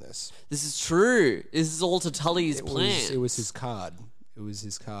of winning this. This is true. This is all to Tully's plan. It was his card. It was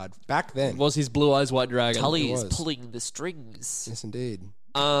his card. Back then. Was his Blue Eyes White Dragon. Tully is was. pulling the strings. Yes, indeed.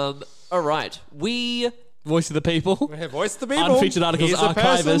 All right. Voice of the people. Voice the people. Unfeatured articles He's a person.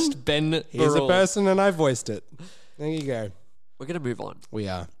 archivist Ben He's a Burrell. person and I voiced it. There you go. We're going to move on. We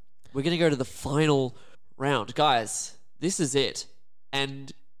are. We're going to go to the final round. Guys, this is it.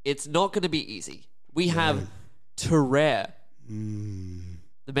 And it's not going to be easy. We have Terrere,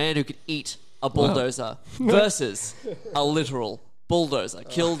 the man who could eat a bulldozer, versus a literal bulldozer,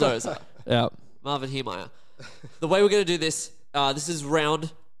 Killdozer, Yeah. Marvin Heemeyer. The way we're going to do this, this is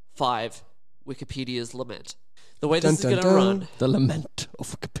round 5, Wikipedia's Lament. The way this is going to run, The Lament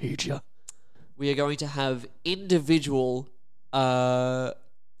of Wikipedia. we are going to have individual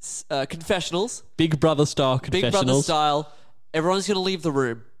confessionals. Big Brother style Big confessionals. Brother style. Everyone's going to leave the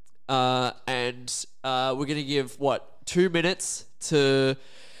room. And we're going to give, 2 minutes to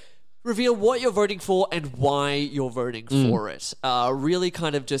reveal what you're voting for and why you're voting for it. Really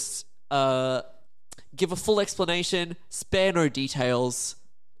kind of just give a full explanation, spare no details.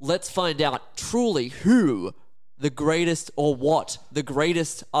 Let's find out truly who the greatest or what the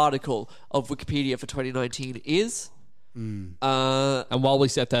greatest article of Wikipedia for 2019 is. And while we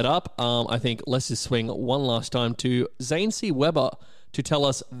set that up, I think let's just swing one last time to Zane C. Weber to tell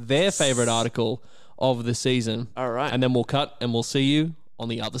us their favorite article of the season. All right. And then we'll cut and we'll see you on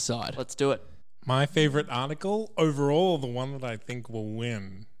the other side. Let's do it. My favorite article, overall, the one that I think will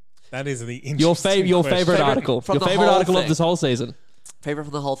win. That is the interesting your question. favorite article. from Your the favorite whole article thing. of this whole season. Favorite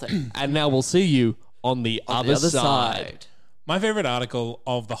from the whole thing. And now we'll see you on the other side. My favorite article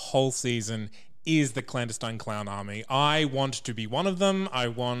of the whole season is the Clandestine Clown Army. I want to be one of them. I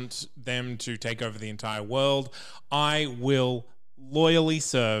want them to take over the entire world. I will loyally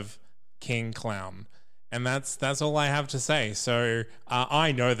serve King Clown. And that's all I have to say. So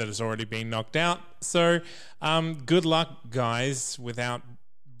I know that it's already been knocked out. So good luck, guys, without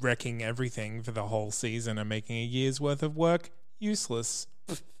wrecking everything for the whole season and making a year's worth of work useless.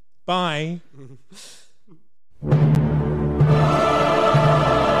 Bye.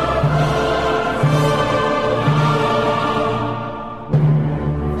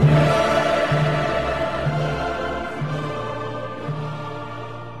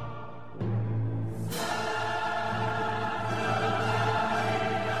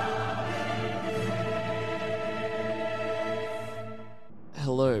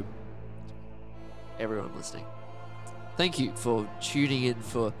 Hello, everyone listening. Thank you for tuning in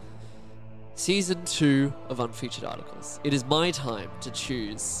for Season 2 of Unfeatured Articles. It is my time to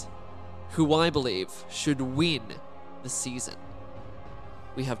choose who I believe should win the season.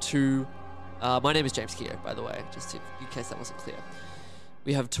 We have two... my name is James Keogh, by the way, just in case that wasn't clear.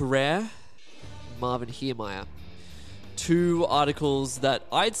 We have Terraire and Marvin Hiermeyer. Two articles that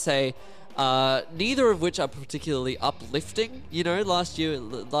I'd say... neither of which are particularly uplifting. You know, last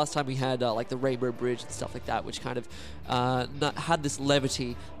time we had like the Rainbow Bridge and stuff like that, which kind of had this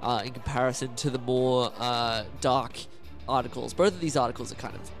levity in comparison to the more dark articles. Both of these articles are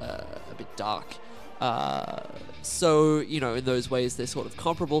kind of a bit dark. So, you know, in those ways, they're sort of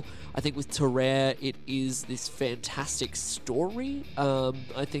comparable. I think with Terraire, it is this fantastic story.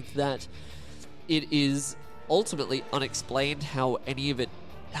 I think that it is ultimately unexplained how any of it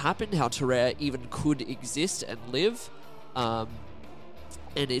happened, how Terraire even could exist and live. And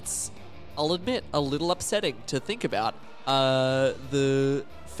it's, I'll admit, a little upsetting to think about. The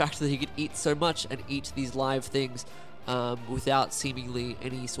fact that he could eat so much and eat these live things without seemingly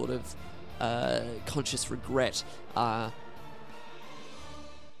any sort of conscious regret.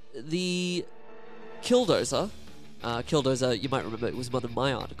 The Killdozer, you might remember, it was one of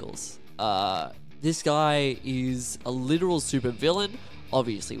my articles. This guy is a literal super villain.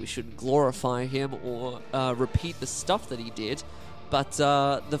 Obviously, we shouldn't glorify him or repeat the stuff that he did, but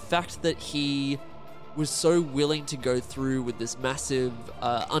the fact that he was so willing to go through with this massive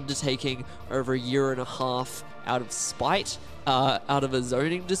undertaking over a year and a half out of spite, out of a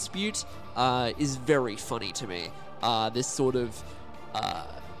zoning dispute, is very funny to me. This sort of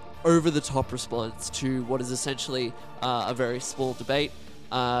over-the-top response to what is essentially a very small debate.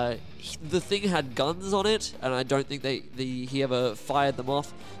 The thing had guns on it, and I don't think he ever fired them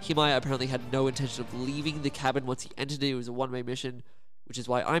off. Hiermeyer apparently had no intention of leaving the cabin once he entered it. It was a one-way mission, which is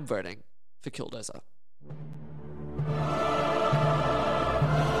why I'm voting for Killdozer.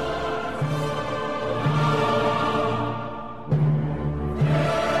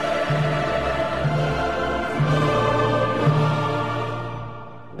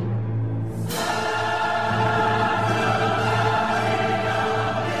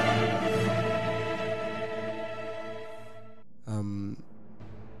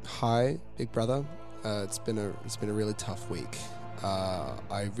 Hi, Big Brother. It's been a really tough week.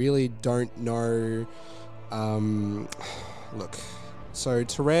 I really don't know. Look, so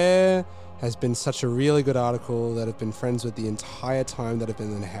Terraire has been such a really good article that I've been friends with the entire time that I've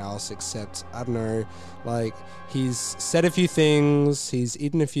been in the house, except, I don't know, like, he's said a few things, he's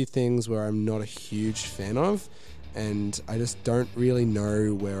eaten a few things where I'm not a huge fan of, and I just don't really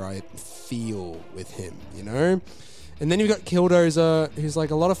know where I feel with him, you know? And then you've got Killdozer, who's like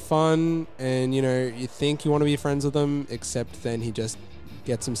a lot of fun, and you know, you think you want to be friends with him, except then he just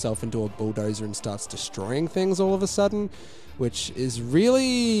gets himself into a bulldozer and starts destroying things all of a sudden, which is really,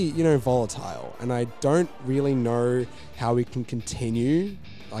 you know, volatile. And I don't really know how we can continue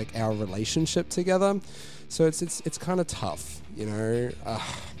like our relationship together. So it's kind of tough, you know.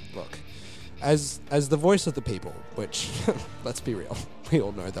 Look, as the voice of the people, which let's be real, we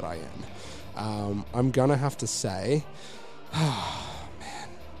all know that I am. I'm gonna have to say, man,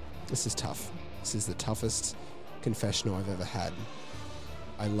 this is tough. This is the toughest confessional I've ever had.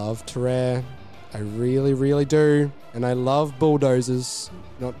 I love Terraire. I really, really do. And I love bulldozers.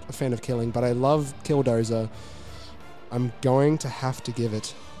 Not a fan of killing, but I love Killdozer. I'm going to have to give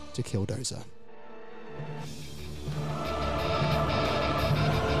it to Killdozer.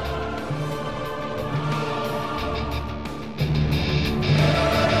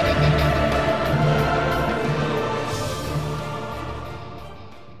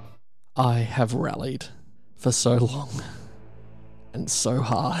 I have rallied for so long and so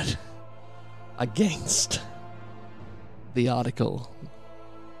hard against the article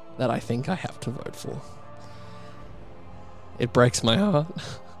that I think I have to vote for. It breaks my heart.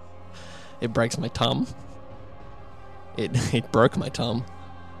 It breaks my tum. It broke my tum.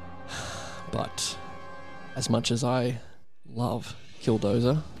 But as much as I love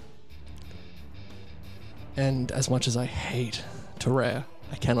Killdozer, and as much as I hate Terraire,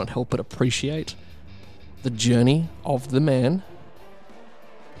 I cannot help but appreciate the journey of the man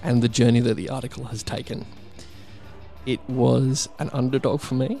and the journey that the article has taken. It was an underdog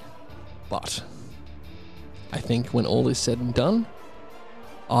for me, but I think when all is said and done,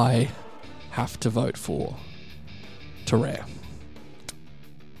 I have to vote for Terraire.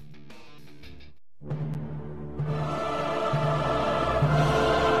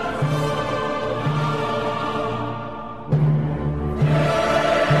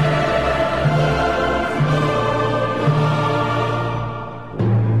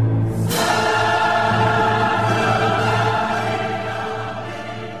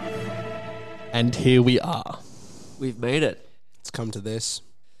 And here we are. We've made it. It's come to this.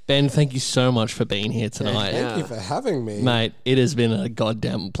 Ben, thank you so much for being here tonight. Thank you for having me. Mate, it has been a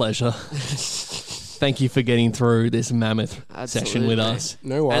goddamn pleasure. Thank you for getting through this mammoth session with us.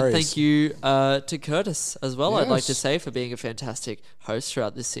 No worries. And thank you to Curtis as well, Yes. I'd like to say, for being a fantastic host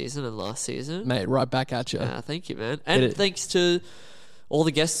throughout this season and last season. Mate, right back at you. Thank you, man. And thanks to all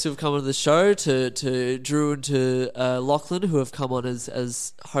the guests who have come on the show, to Drew and to Lachlan, who have come on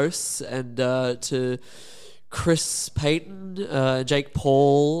as hosts, and to Chris Payton, Jake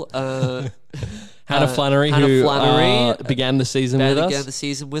Paul, Hannah Flannery, Hannah who Flannery, began the season with us. Began the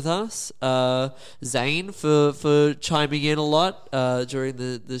season with us. Zane for chiming in a lot during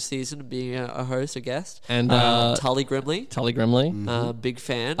the season and being a host, a guest. And Tully Grimley. Tully Grimley. Big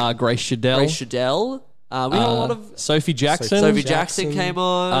fan. Grace Shadell. Grace Shadell. We had a lot of... Sophie Jackson. Sophie Jackson came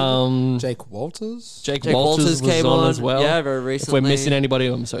on. Jake Walters. Jake Walters came was on as well. Yeah, very recently. If we're missing anybody,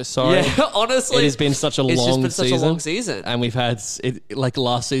 I'm so sorry. Yeah, honestly. It has been such a long season. And we've had, like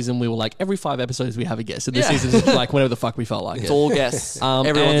last season, we were like, every 5 episodes we have a guest. And this season is like whenever the fuck we felt like it. It's all guests.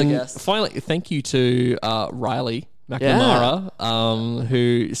 Everyone's a guest. Finally, thank you to Riley McNamara,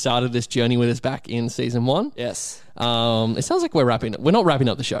 who started this journey with us back in season 1. Yes. It sounds like we're not wrapping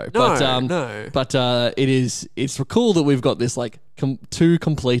up the show. No. But it's cool that we've got this like 2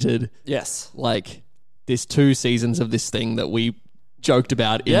 completed. Yes. Like this 2 seasons of this thing that we joked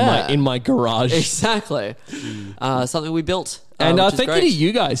about in my garage. Exactly. Something we built. And thank you to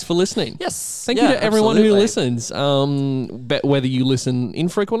you guys for listening. Yes. Thank you to everyone who listens, whether you listen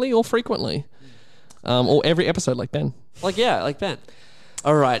infrequently or frequently. Or every episode like Ben. Like Ben.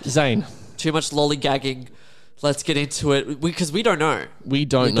 All right. Zane. Too much lollygagging. Let's get into it. Because we don't know. We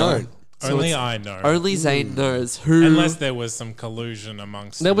don't know. So only I know. Only Zane knows who. Unless there was some collusion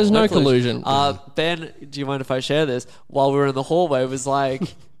amongst There was no collusion. Ben, do you mind if I share this? While we were in the hallway, was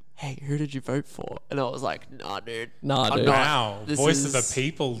like, hey, who did you vote for? And I was like, nah, dude. Wow. Voice of the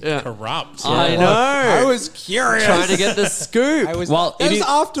people corrupt. I know. I was curious. Trying to get the scoop. It was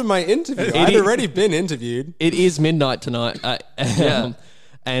after my interview. I'd already been interviewed. It is midnight tonight.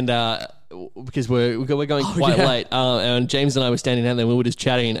 And because we're going quite late. And James and I were standing down there, we were just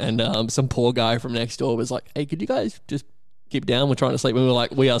chatting, and some poor guy from next door was like, hey, could you guys just keep down? We're trying to sleep. And we were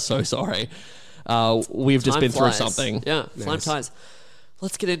like, we are so sorry. We've just been through something. Yeah, Flame ties.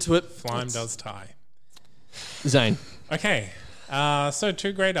 Let's get into it. Flame does tie. Zane. Okay. So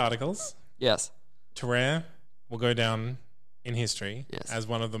 2 great articles. Yes. Terraire will go down in history as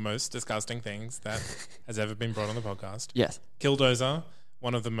one of the most disgusting things that has ever been brought on the podcast. Yes. Killdozer,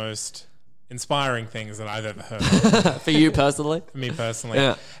 one of the most inspiring things that I've ever heard. For you personally? For me personally.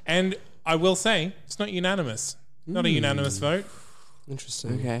 Yeah. And I will say, it's not unanimous. Not a unanimous vote.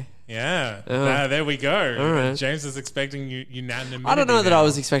 Interesting. Okay. Yeah. There we go. All right. James is expecting unanimity. I don't know that I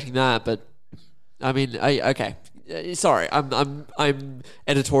was expecting that, but I mean, okay. Sorry, I'm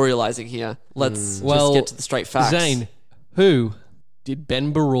editorializing here. Let's just get to the straight facts. Zane, who did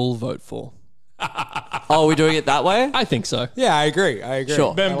Ben Barul vote for? Oh, are we doing it that way? I think so. Yeah, I agree.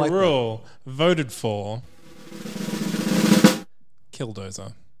 Sure. Ben Barul voted for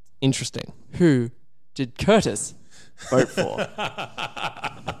Killdozer. Interesting. Who did Curtis vote for?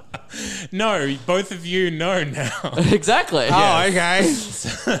 No, both of you know now. Exactly. Oh, okay.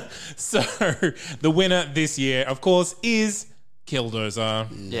 So the winner this year, of course, is Killdozer.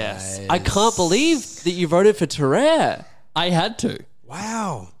 Yes. I can't believe that you voted for Terraire. I had to.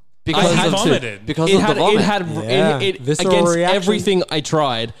 Wow. Because I of vomited. Because It of had, the vomit. it had Yeah. it Visceral against reaction. everything I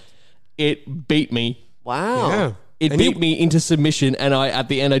tried. It beat me. Wow. Yeah. It And beat me into submission, and at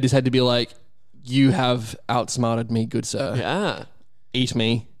the end I just had to be like, "You have outsmarted me, good sir. Yeah. Eat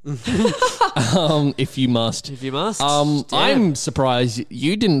me, if you must." If you must. I'm Damn. surprised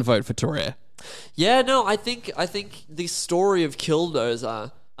you didn't vote for Terraire. Yeah, no, I think the story of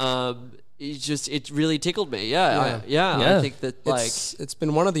Killdozer, it really tickled me. Yeah. Yeah. I think that like It's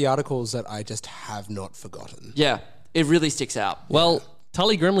been one of the articles that I just have not forgotten. yeah, it really sticks out. Well,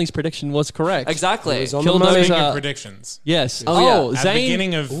 Tully Grimley's prediction was correct. Exactly. It was on the Killdozer- money. Speaking of predictions, Yes. Oh, yeah. at the Zane.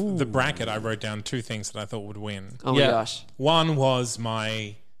 beginning of the bracket, I wrote down two things that I thought would win. Oh my Yeah. gosh. One was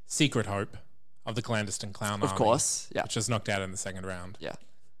my secret hope of the clandestine clown Of army, course. Yeah. which was knocked out in the second round. Yeah.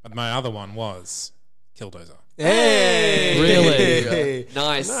 But my other one was Killdozer. Hey! Really?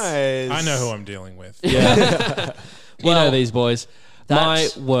 Nice. I know who I'm dealing with. Yeah. You know these boys. My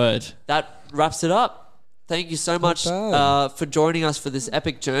That- word. That wraps it up. Thank you so much bad. for joining us for this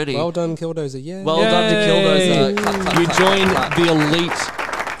epic journey. Well done, Killdozer. Yeah. Well done to Killdozer. Clap, clap, You clap, joined clap. the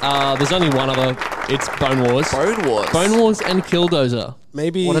elite. There's only one other. It's Bone Wars. Bone Wars. Bone Wars and Killdozer.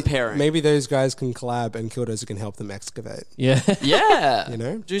 Maybe What a pairing. Maybe those guys can collab and Killdozer can help them excavate. Yeah. Yeah. You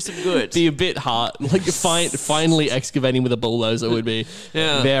know? Do some good. Be a bit hard. Like finally excavating with a bulldozer would be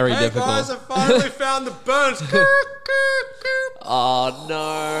Yeah. very difficult. I finally found the burns. Oh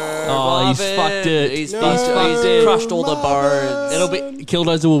no! Oh, he's Marvin. fucked it. He's No, fucked it. Crushed all the bones. It'll be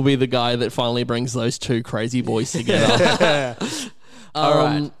Killdozer will be the guy that finally brings those two crazy boys together. All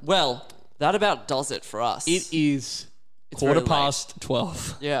right. Well, that about does it for us. It is very late.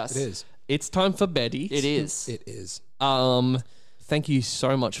 12:15. Yes, It is. It's time for Betty. It is. It is. Thank you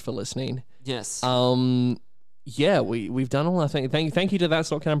so much for listening. Yes. Yeah, we've done all our thing. Thank you to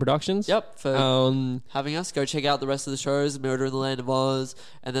That's Not Canon Productions. Yep. For having us go check out the rest of the shows, Murder in the Land of Oz,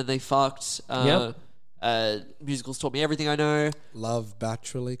 and then they fucked. Musicals taught me everything I know. Love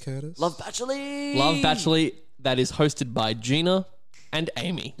Bachelor Curtis. Love Bachelor. Love Bachelor. That is hosted by Gina and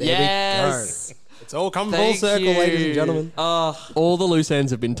Amy. Yes. It's all come full Thank circle, you. ladies and gentlemen. All the loose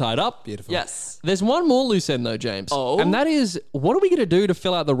ends have been tied up. Beautiful. Yes. There's one more loose end though, James. Oh? And that is, what are we going to do to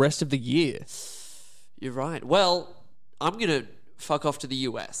fill out the rest of the year? You're right. Well, I'm gonna fuck off to the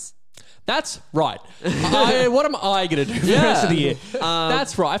US. That's right. What am I going to do for the rest of the year?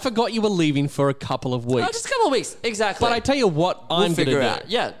 That's right. I forgot you were leaving for a couple of weeks. Just a couple of weeks. Exactly. But I tell you what we'll I'm going to figure do. out.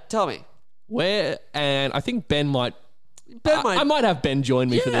 Yeah. Tell me. And I think Ben might. Ben might. I might have Ben join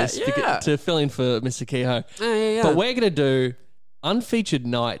me for Yeah, this yeah. to fill in for Mr. Kehoe. Yeah. But we're going to do unfeatured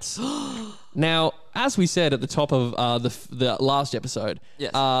nights. Now, as we said at the top of the last episode,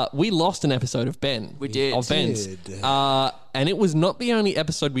 Yes. we lost an episode of Ben. We did. Of Ben's. And it was not the only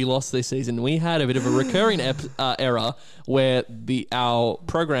episode we lost this season. We had a bit of a recurring error where our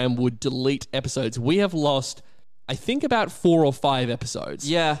program would delete episodes. We have lost, I think, about 4 or 5 episodes.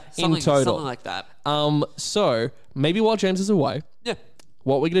 Yeah. in total. Something like that. So maybe while James is away, Yeah.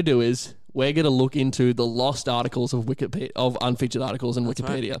 what we're going to do is we're going to look into the lost articles of Wikipedia, of unfeatured articles in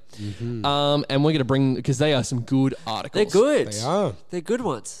Wikipedia. Mm-hmm. And we're going to bring, because they are some good articles. They're good. They are. They're good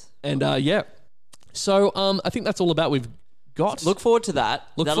ones. And yeah. So I think that's all about we've got. Look forward to that.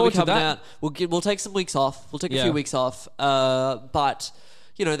 Look That'll forward be to coming that. out. We'll take some weeks off. We'll take a Yeah. few weeks off. But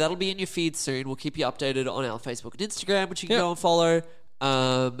you know that'll be in your feed soon. We'll keep you updated on our Facebook and Instagram, which you can Yeah. go and follow.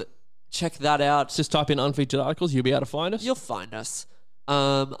 Check that out. Just type in unfeatured articles, you'll be able to find us. You'll find us.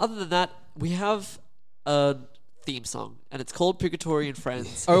 Other than that, we have a theme song, and it's called Purgatory and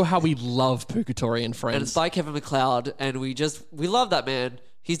Friends. Oh, how we love Purgatory and Friends. And it's by Kevin MacLeod, and we love that man.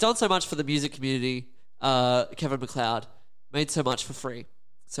 He's done so much for the music community. Kevin MacLeod made so much for free,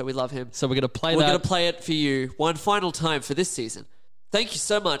 so we love him. So we're going to play We're that. going to play it for you one final time for this season. Thank you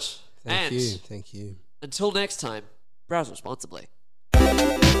so much, Thank and you. Thank you. until next time, browse responsibly.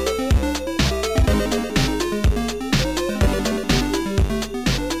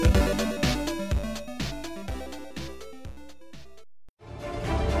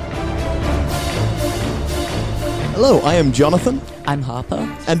 Hello, I am Jonathan, I'm Harper.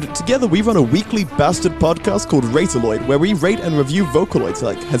 and together we run a weekly bastard podcast called Rataloid, where we rate and review Vocaloids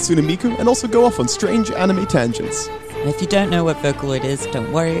like Hatsune Miku and also go off on strange anime tangents. And if you don't know what Vocaloid is,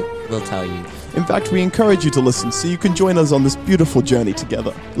 don't worry, we'll tell you. In fact, we encourage you to listen so you can join us on this beautiful journey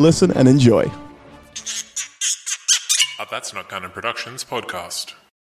together. Listen and enjoy. That's Not Canon Productions podcast.